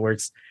there where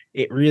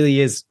it really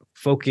is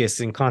focus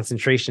and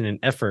concentration and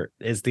effort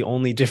is the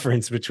only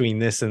difference between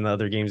this and the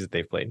other games that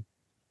they've played.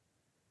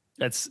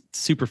 That's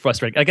super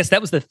frustrating. I guess that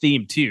was the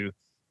theme too.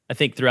 I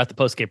think throughout the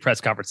post-game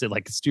press conference that,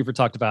 like, Stuver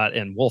talked about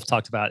and Wolf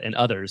talked about and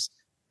others.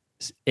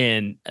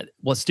 And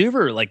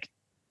Stuver, like,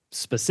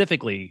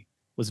 specifically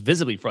was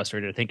visibly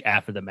frustrated, I think,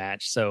 after the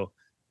match. So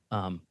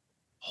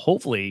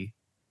hopefully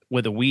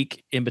with a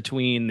week in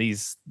between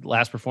these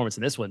last performance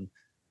and this one,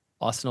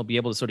 Austin will be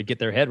able to sort of get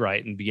their head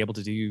right and be able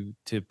to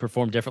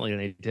perform differently than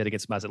they did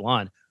against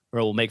Mazatlan, or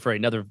it will make for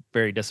another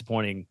very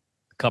disappointing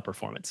cup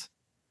performance.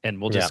 And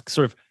we'll just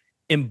sort of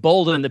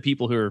embolden the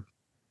people who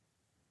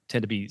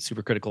tend to be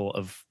super critical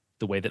of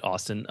the way that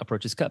Austin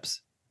approaches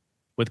cups,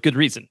 with good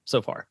reason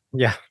so far.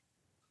 Yeah.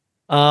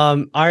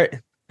 I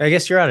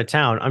guess you're out of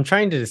town. I'm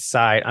trying to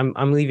decide.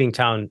 I'm leaving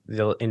town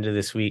into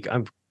this week.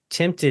 I'm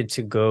tempted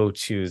to go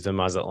to the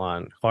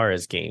Mazatlan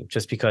Juarez game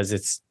just because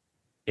it's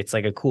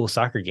like a cool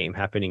soccer game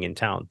happening in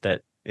town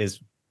that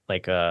is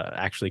like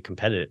actually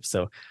competitive.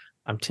 So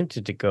I'm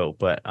tempted to go,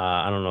 but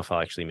I don't know if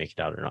I'll actually make it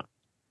out or not.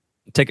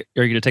 Are you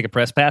going to take a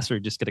press pass, or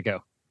just going to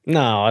go?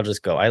 No, I'll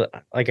just go.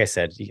 Like I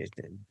said,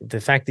 the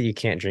fact that you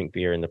can't drink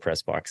beer in the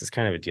press box is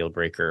kind of a deal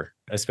breaker,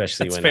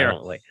 especially That's when fair.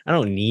 I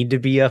don't need to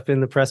be up in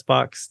the press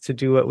box to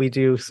do what we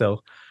do.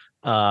 So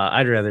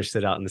I'd rather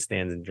sit out in the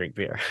stands and drink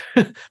beer.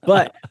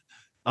 But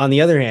on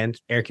the other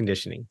hand, air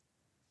conditioning.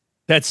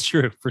 That's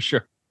true for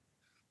sure.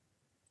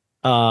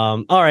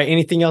 All right.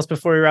 Anything else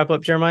before we wrap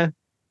up, Jeremiah?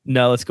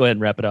 No, let's go ahead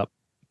and wrap it up.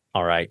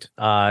 All right.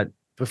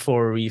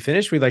 Before we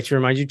finish, we'd like to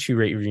remind you to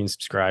rate, review, and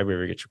subscribe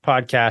wherever you get your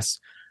podcasts.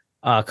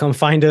 Come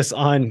find us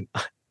on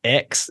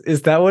X.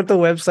 Is that what the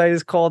website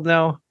is called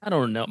now? I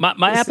don't know.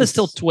 My app is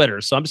still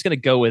Twitter, so I'm just going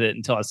to go with it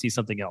until I see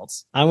something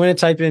else. I'm going to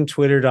type in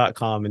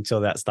twitter.com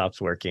until that stops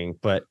working,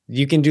 but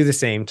you can do the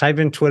same. Type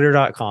in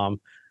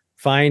twitter.com.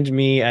 Find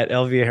me at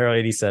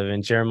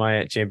LVHero87, Jeremiah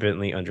at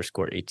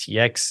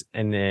JBentley_ATX,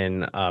 and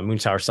then Moon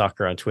Tower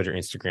Soccer on Twitter,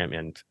 Instagram,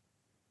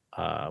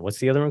 and what's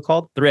the other one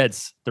called?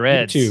 Threads.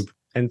 YouTube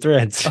and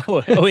Threads. and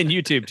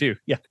YouTube too.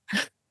 Yeah.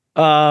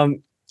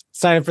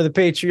 Sign up for the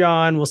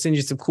Patreon. We'll send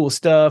you some cool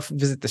stuff.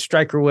 Visit the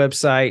Striker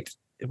website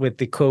with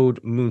the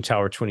code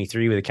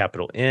MoonTower23 with a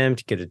capital M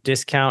to get a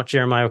discount.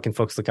 Jeremiah, what can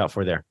folks look out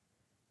for there?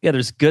 Yeah,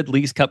 there's good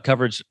Leagues Cup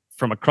coverage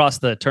from across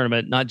the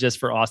tournament, not just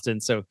for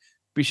Austin. So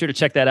be sure to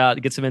check that out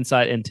and get some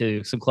insight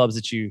into some clubs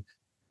that you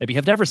maybe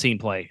have never seen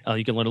play.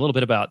 You can learn a little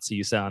bit about, so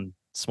you sound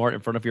smart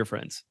in front of your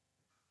friends.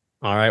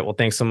 All right. Well,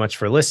 thanks so much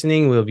for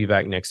listening. We'll be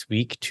back next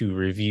week to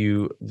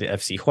review the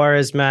FC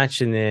Juarez match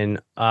and then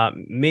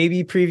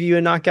maybe preview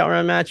a knockout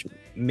round match.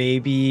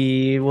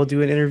 maybe we'll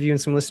do an interview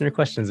and some listener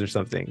questions or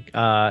something.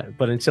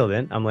 But until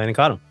then, I'm Landon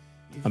Cottom.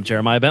 I'm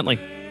Jeremiah Bentley.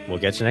 We'll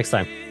get you next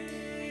time.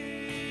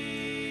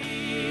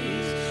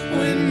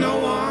 When no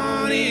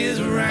one is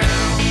around.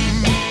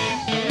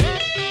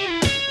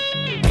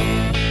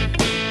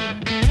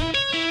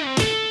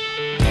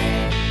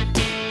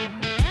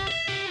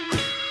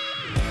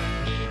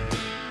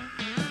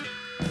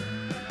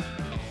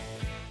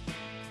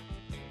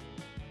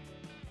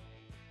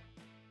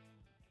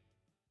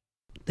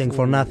 Thank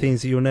for nothing,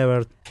 see you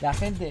never. La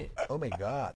gente Oh my God.